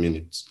 7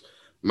 minutes.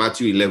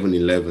 Matthew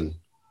 11:11.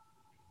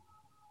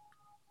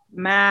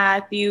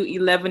 Matthew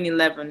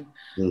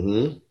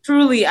 11:11.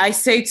 Truly, I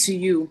say to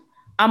you,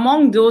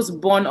 among those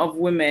born of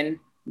women,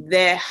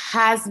 there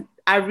has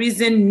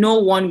arisen no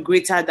one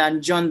greater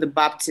than John the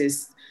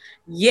Baptist.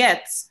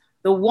 Yet,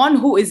 the one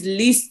who is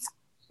least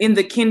in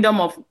the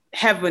kingdom of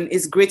heaven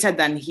is greater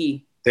than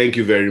he. Thank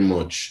you very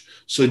much.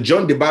 So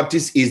John the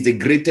Baptist is the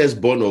greatest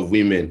born of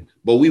women,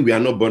 but we are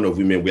not born of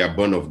women. We are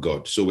born of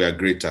God. So we are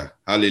greater.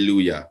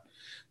 Hallelujah.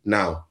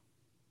 Now,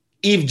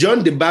 if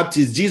John the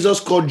Baptist, Jesus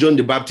called John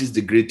the Baptist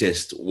the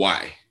greatest,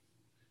 why?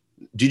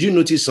 Did you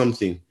notice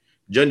something?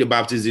 John the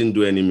Baptist didn't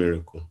do any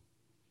miracle.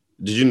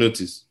 Did you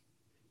notice?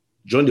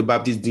 John the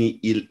Baptist didn't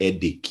heal a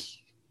headache.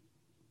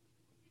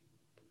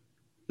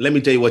 Let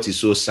me tell you what is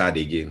so sad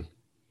again.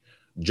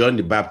 John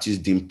the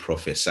Baptist didn't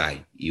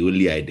prophesy. He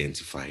only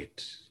identified.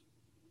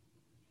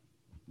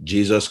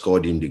 Jesus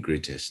called him the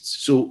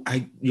greatest. So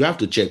you have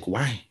to check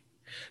why.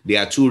 There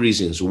are two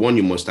reasons. One,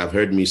 you must have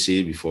heard me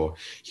say before.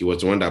 He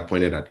was the one that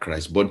pointed at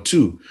Christ. But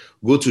two,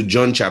 go to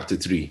John chapter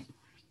 3.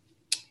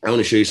 I want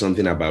to show you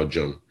something about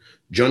John.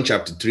 John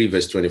chapter 3,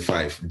 verse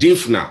 25.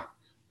 Dimfna,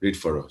 read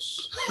for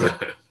us.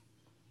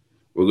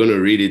 We're going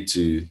to read it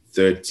to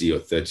 30 or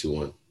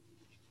 31.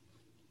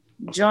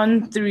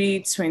 John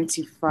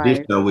 3:25.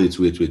 Dimfna,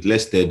 wait.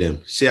 Let's tell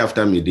them. Say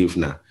after me,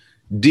 Dimfna.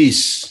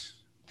 This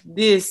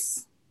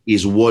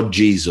is what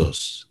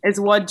Jesus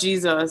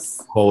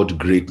called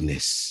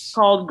greatness.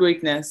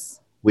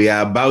 We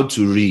are about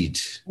to read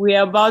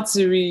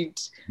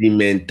the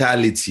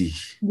mentality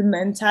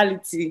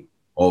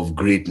of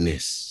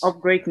greatness.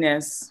 Of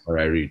greatness. All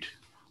right, read.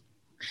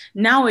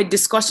 Now a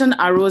discussion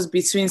arose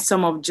between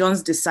some of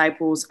John's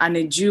disciples and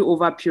a Jew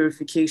over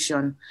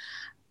purification.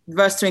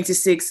 Verse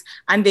 26,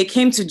 and they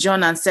came to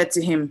John and said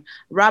to him,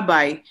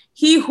 Rabbi,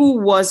 he who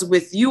was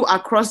with you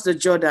across the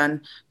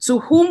Jordan, to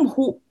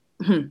whom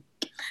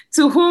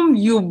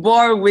you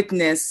bore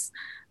witness,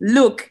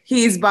 look,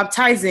 he is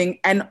baptizing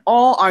and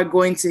all are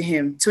going to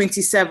him.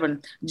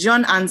 27,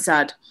 John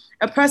answered,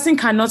 a person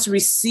cannot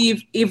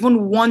receive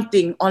even one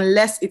thing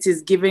unless it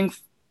is given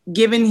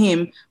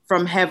him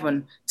from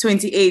heaven.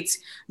 28,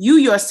 you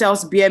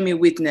yourselves bear me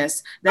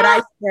witness that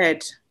I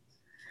said,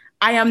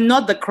 I am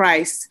not the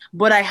Christ,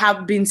 but I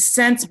have been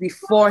sent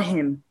before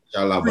him.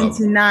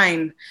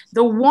 29,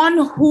 the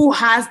one who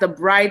has the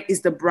bride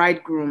is the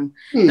bridegroom.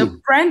 The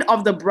friend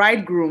of the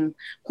bridegroom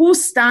who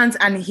stands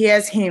and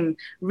hears him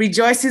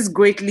rejoices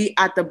greatly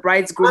at the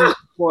bridegroom's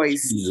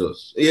voice.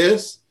 Jesus.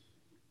 Yes.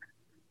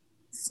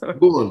 Sorry.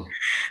 Go on.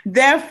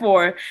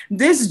 Therefore,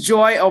 this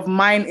joy of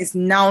mine is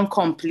now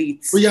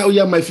complete. Oh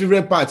yeah, my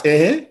favorite part.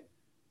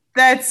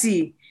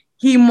 30,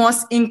 he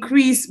must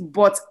increase,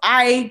 but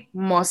I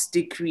must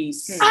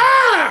decrease.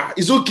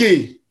 It's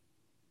okay.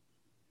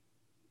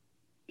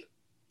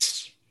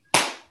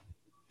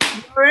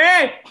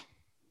 Great.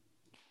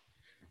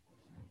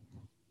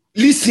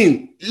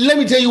 Listen, let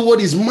me tell you what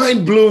is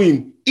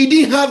mind-blowing. He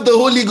didn't have the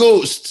Holy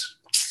Ghost.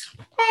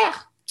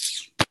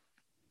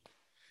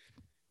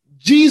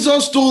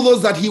 Jesus told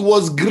us that he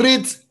was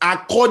great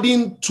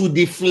according to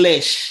the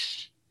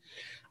flesh.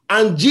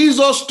 And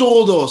Jesus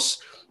told us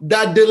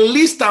that the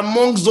least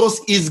amongst us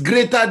is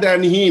greater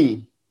than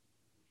him.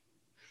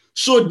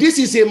 So this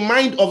is a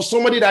mind of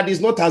somebody that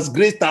is not as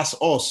great as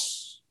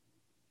us.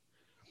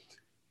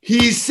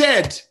 He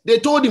said, they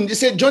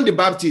said, John the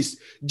Baptist,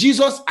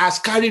 Jesus has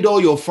carried all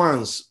your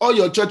fans. All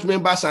your church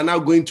members are now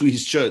going to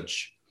his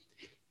church.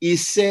 He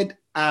said,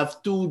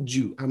 I've told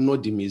you, I'm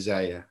not the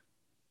Messiah.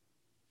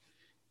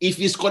 If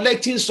he's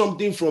collecting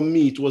something from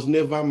me, it was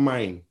never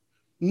mine.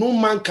 No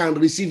man can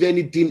receive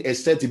anything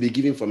except to be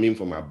given from him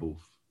from above.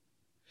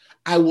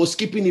 I was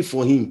keeping it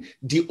for him.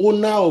 The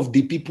owner of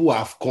the people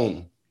have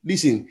come.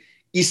 Listen,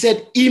 he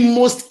said he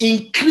must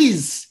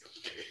increase.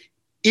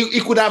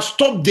 He could have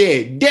stopped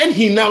there. Then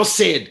he now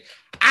said,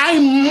 I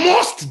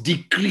must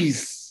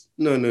decrease.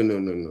 No.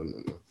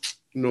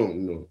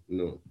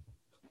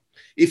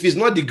 If he's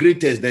not the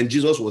greatest, then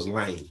Jesus was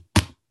lying.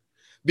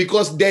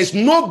 Because there's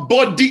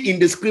nobody in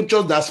the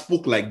scriptures that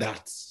spoke like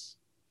that.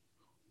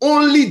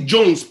 Only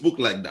John spoke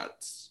like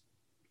that.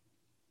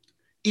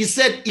 He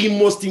said he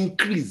must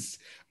increase.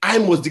 I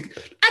must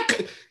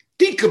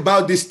think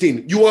about this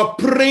thing. You are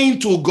praying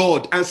to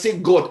God and say,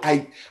 God,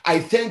 I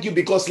thank you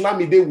because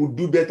Lamide will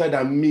do better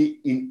than me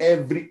in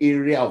every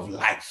area of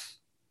life.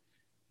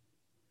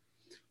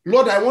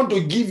 Lord, I want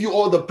to give you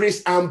all the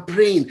praise. I'm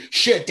praying.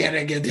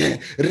 Olayinka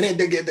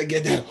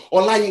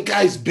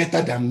is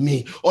better than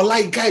me.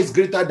 Olayinka is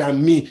greater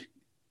than me.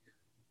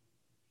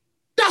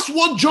 That's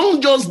what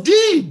John just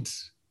did.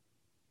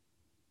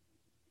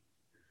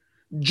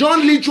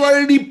 John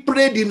literally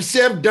prayed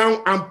himself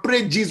down and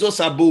prayed Jesus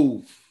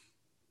above.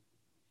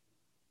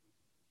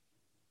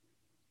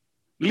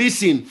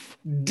 Listen,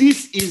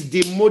 this is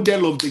the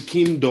model of the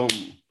kingdom.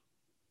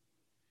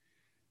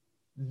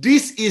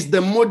 This is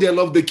the model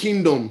of the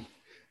kingdom.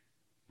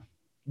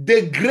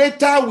 The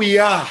greater we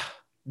are,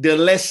 the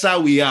lesser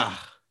we are.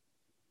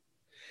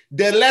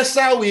 The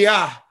lesser we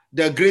are,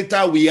 the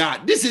greater we are.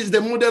 This is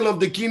the model of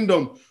the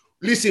kingdom.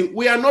 Listen,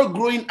 we are not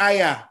growing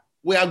higher.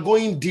 We are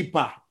going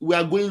deeper. We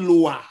are going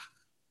lower.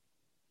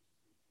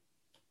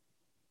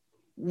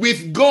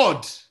 With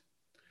God,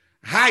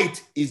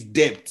 height is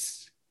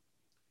depth.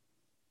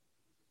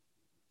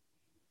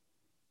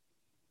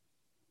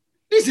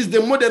 This is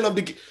the model of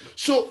the...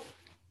 So,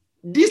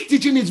 this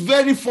teaching is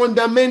very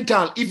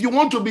fundamental. If you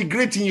want to be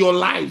great in your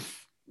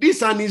life, this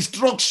is an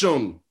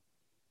instruction.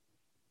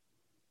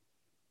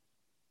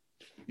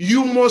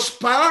 You must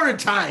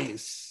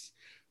prioritize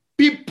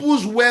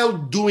people's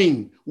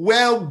well-doing,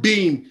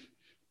 well-being.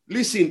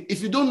 Listen,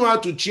 if you don't know how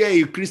to cheer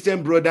a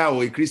Christian brother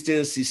or a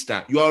Christian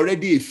sister, you are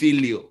already a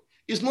failure.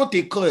 It's not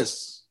a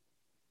curse.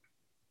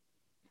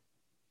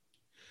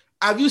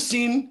 Have you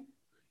seen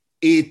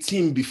a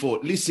team before?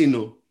 Listen,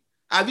 no.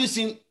 Have you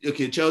seen,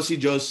 okay, Chelsea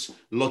just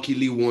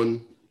luckily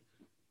won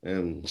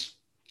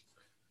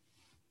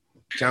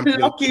champion.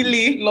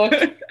 Luckily,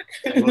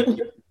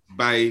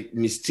 by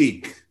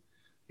mistake.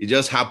 It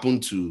just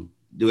happened to,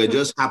 they were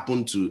just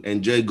happened to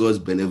enjoy God's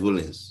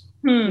benevolence.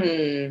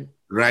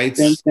 Right?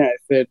 Thank you, I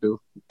said, though.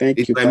 Thank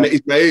you.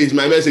 It's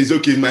my message. It's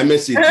okay, it's my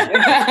message.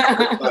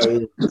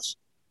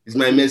 It's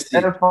my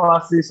message.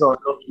 Emphasis on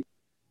lucky.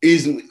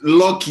 Is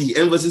lucky,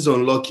 emphasis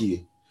on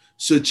lucky.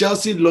 So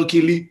Chelsea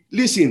luckily,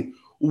 listen,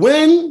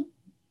 when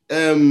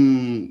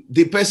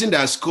the person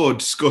that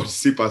scored,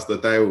 see Pastor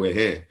Taiwo were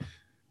here.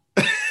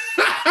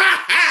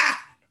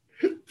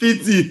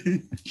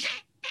 Pity.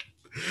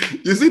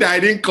 You see that I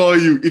didn't call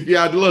you. If you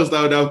had lost,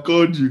 I would have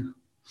called you.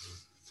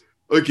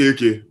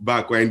 Okay,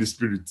 back, we're in the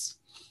spirit.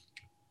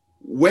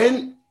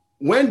 When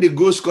the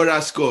goal scorer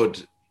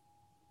scored,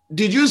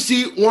 did you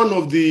see one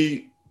of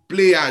the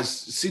players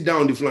sit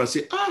down on the floor and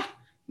say,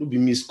 no be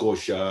me score,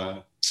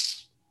 sha.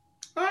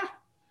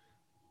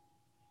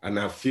 And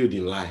I failed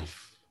in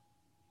life.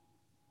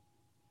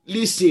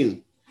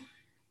 Listen,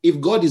 if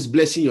God is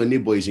blessing your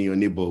neighbor, he's in your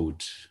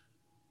neighborhood.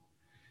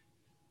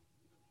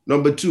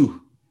 Number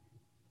 2,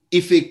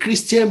 if a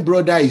Christian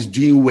brother is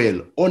doing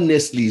well,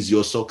 honestly, is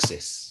your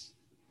success.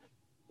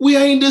 We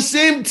are in the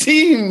same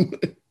team.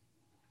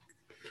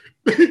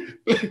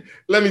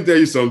 Let me tell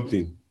you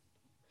something.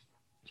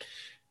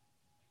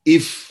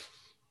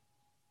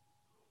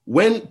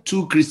 When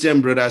 2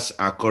 Christian brothers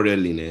are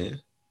quarreling,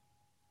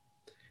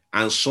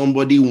 and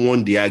somebody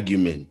won the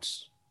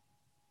argument,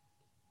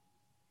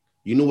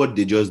 you know what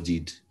they just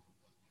did?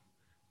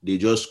 They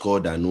just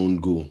scored an own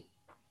goal.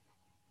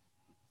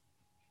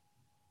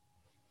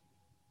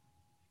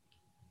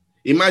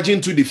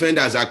 Imagine 2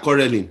 defenders are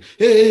quarreling.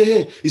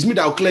 Hey, it's me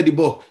that will clear the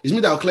ball. It's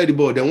me that will clear the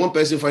ball. Then one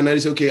person finally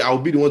says, okay, I'll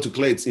be the one to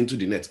clear it into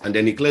the net. And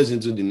then he clears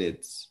into the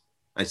net.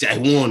 I say, I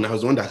won. I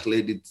was the one that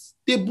cleared it.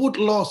 They both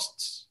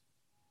lost.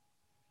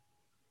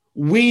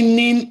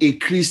 Winning a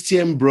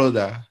Christian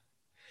brother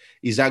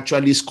is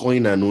actually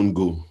scoring an own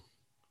goal.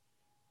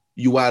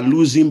 You are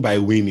losing by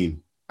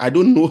winning. I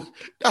don't know.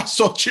 That's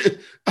such a,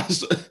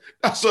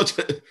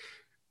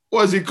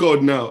 what's it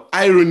called now?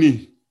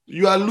 Irony.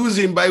 You are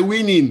losing by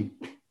winning.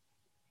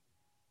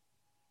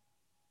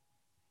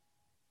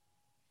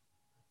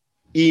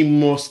 He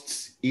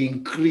must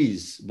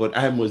increase, but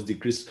I must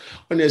decrease.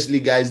 Honestly,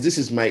 guys, this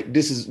is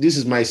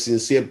my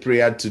sincere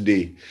prayer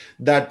today.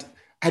 That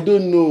I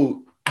don't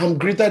know, I'm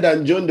greater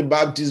than John the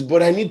Baptist,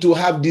 but I need to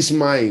have this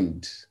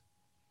mind.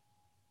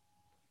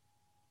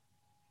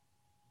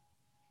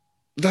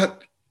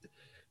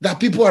 That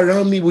people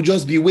around me will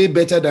just be way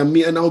better than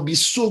me, and I'll be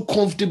so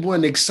comfortable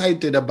and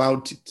excited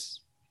about it.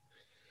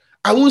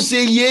 I won't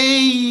say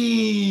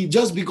yay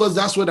just because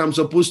that's what I'm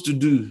supposed to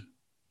do.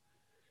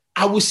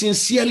 I will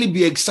sincerely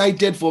be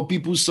excited for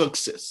people's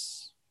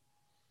success.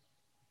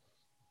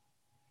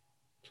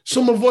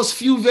 Some of us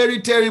feel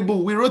very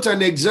terrible. We wrote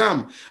an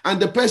exam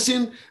and the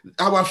person,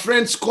 our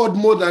friend, scored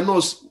more than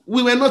us.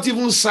 We were not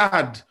even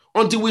sad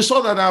until we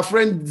saw that our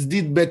friends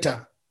did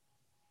better.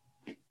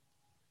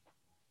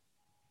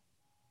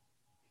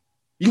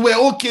 You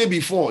were okay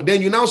before.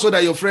 Then you now saw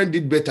that your friend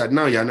did better.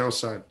 Now you're now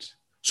sad.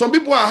 Some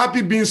people are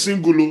happy being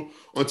single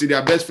until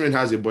their best friend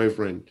has a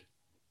boyfriend.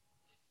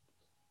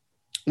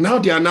 Now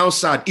they are now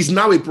sad. It's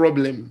now a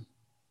problem.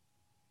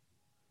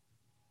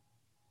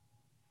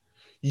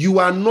 You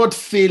are not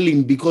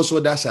failing because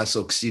others are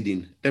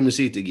succeeding. Let me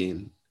say it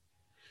again.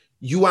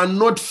 You are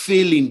not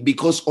failing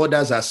because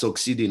others are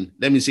succeeding.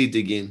 Let me say it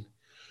again.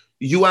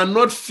 You are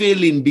not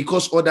failing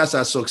because others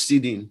are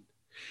succeeding.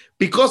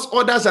 Because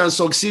others are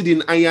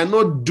succeeding and you are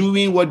not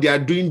doing what they are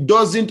doing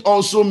doesn't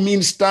also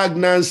mean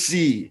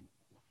stagnancy.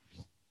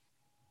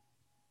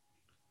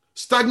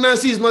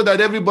 Stagnancy is not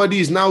that everybody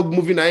is now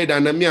moving ahead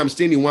and me, I'm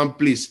staying in one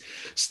place.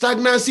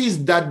 Stagnancy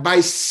is that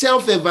by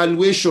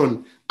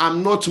self-evaluation,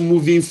 I'm not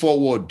moving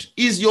forward.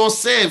 It's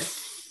yourself.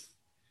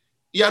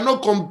 You are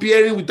not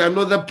comparing with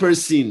another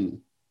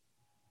person.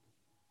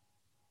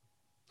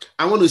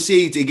 I want to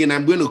say it again.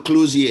 I'm going to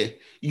close here.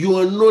 You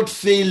are not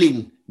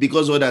failing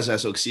because others are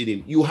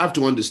succeeding. You have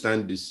to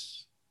understand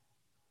this.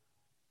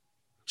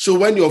 So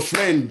when your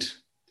friend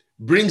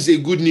brings a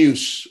good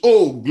news,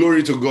 oh,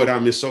 glory to God,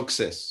 I'm a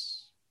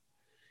success.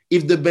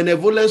 If the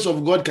benevolence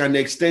of God can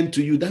extend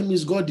to you, that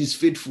means God is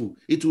faithful.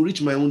 It will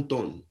reach my own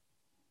turn.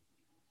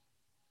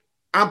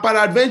 And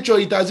peradventure,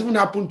 it has even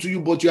happened to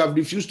you, but you have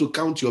refused to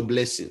count your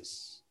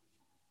blessings.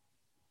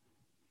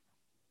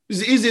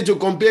 It's easy to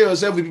compare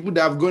yourself with people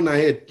that have gone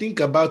ahead. Think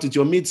about it.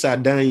 Your mates are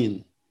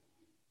dying.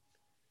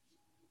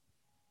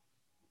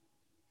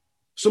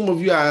 Some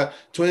of you are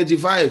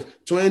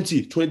 25,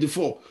 20,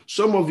 24.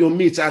 Some of your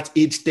mates at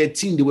age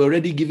 13, they were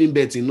already giving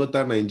birth in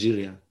northern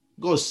Nigeria.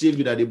 God save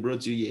you that they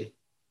brought you here.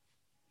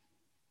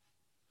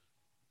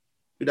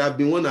 It would have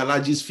been one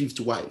Alaji's 5th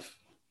wife.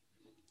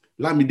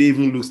 Lamide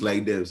even looks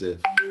like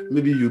themselves.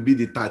 Maybe you'll be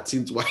the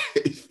 13th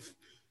wife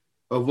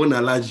of one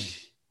Alaji.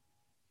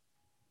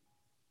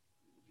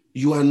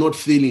 You are not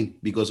failing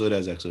because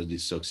others are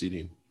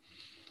succeeding.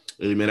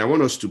 Amen. I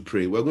want us to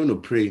pray. We're going to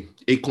pray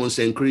a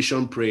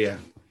consecration prayer.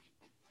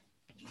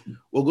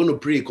 We're going to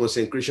pray a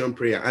consecration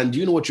prayer. And do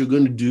you know what you're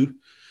going to do?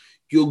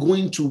 You're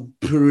going to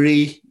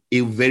pray a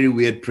very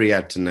weird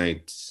prayer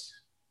tonight.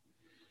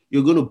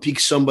 You're going to pick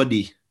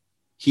somebody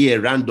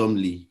here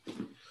randomly,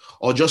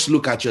 or just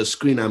look at your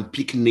screen and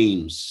pick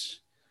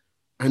names.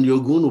 And you're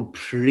going to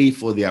pray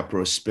for their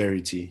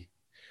prosperity.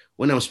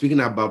 When I'm speaking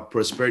about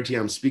prosperity,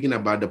 I'm speaking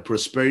about the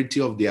prosperity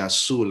of their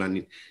soul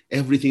and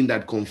everything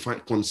that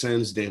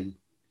concerns them.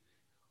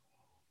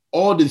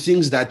 All the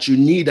things that you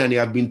need and you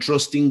have been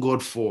trusting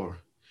God for.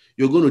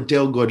 You're going to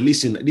tell God,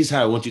 listen, this is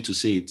how I want you to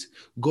say it.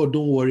 God,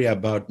 don't worry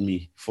about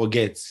me.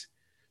 Forget.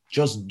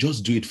 Just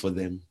do it for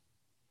them.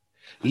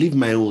 Leave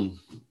my own.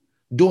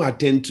 Don't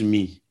attend to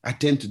me.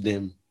 Attend to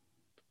them.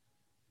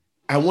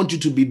 I want you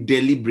to be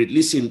deliberate.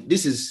 Listen,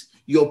 this is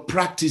your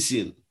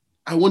practicing.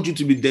 I want you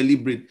to be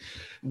deliberate.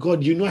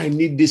 God, you know I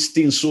need this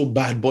thing so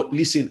bad, but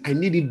listen, I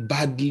need it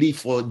badly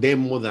for them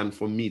more than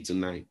for me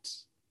tonight.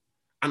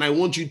 And I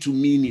want you to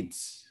mean it.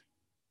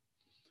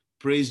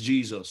 Praise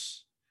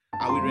Jesus.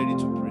 Are we ready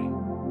to pray?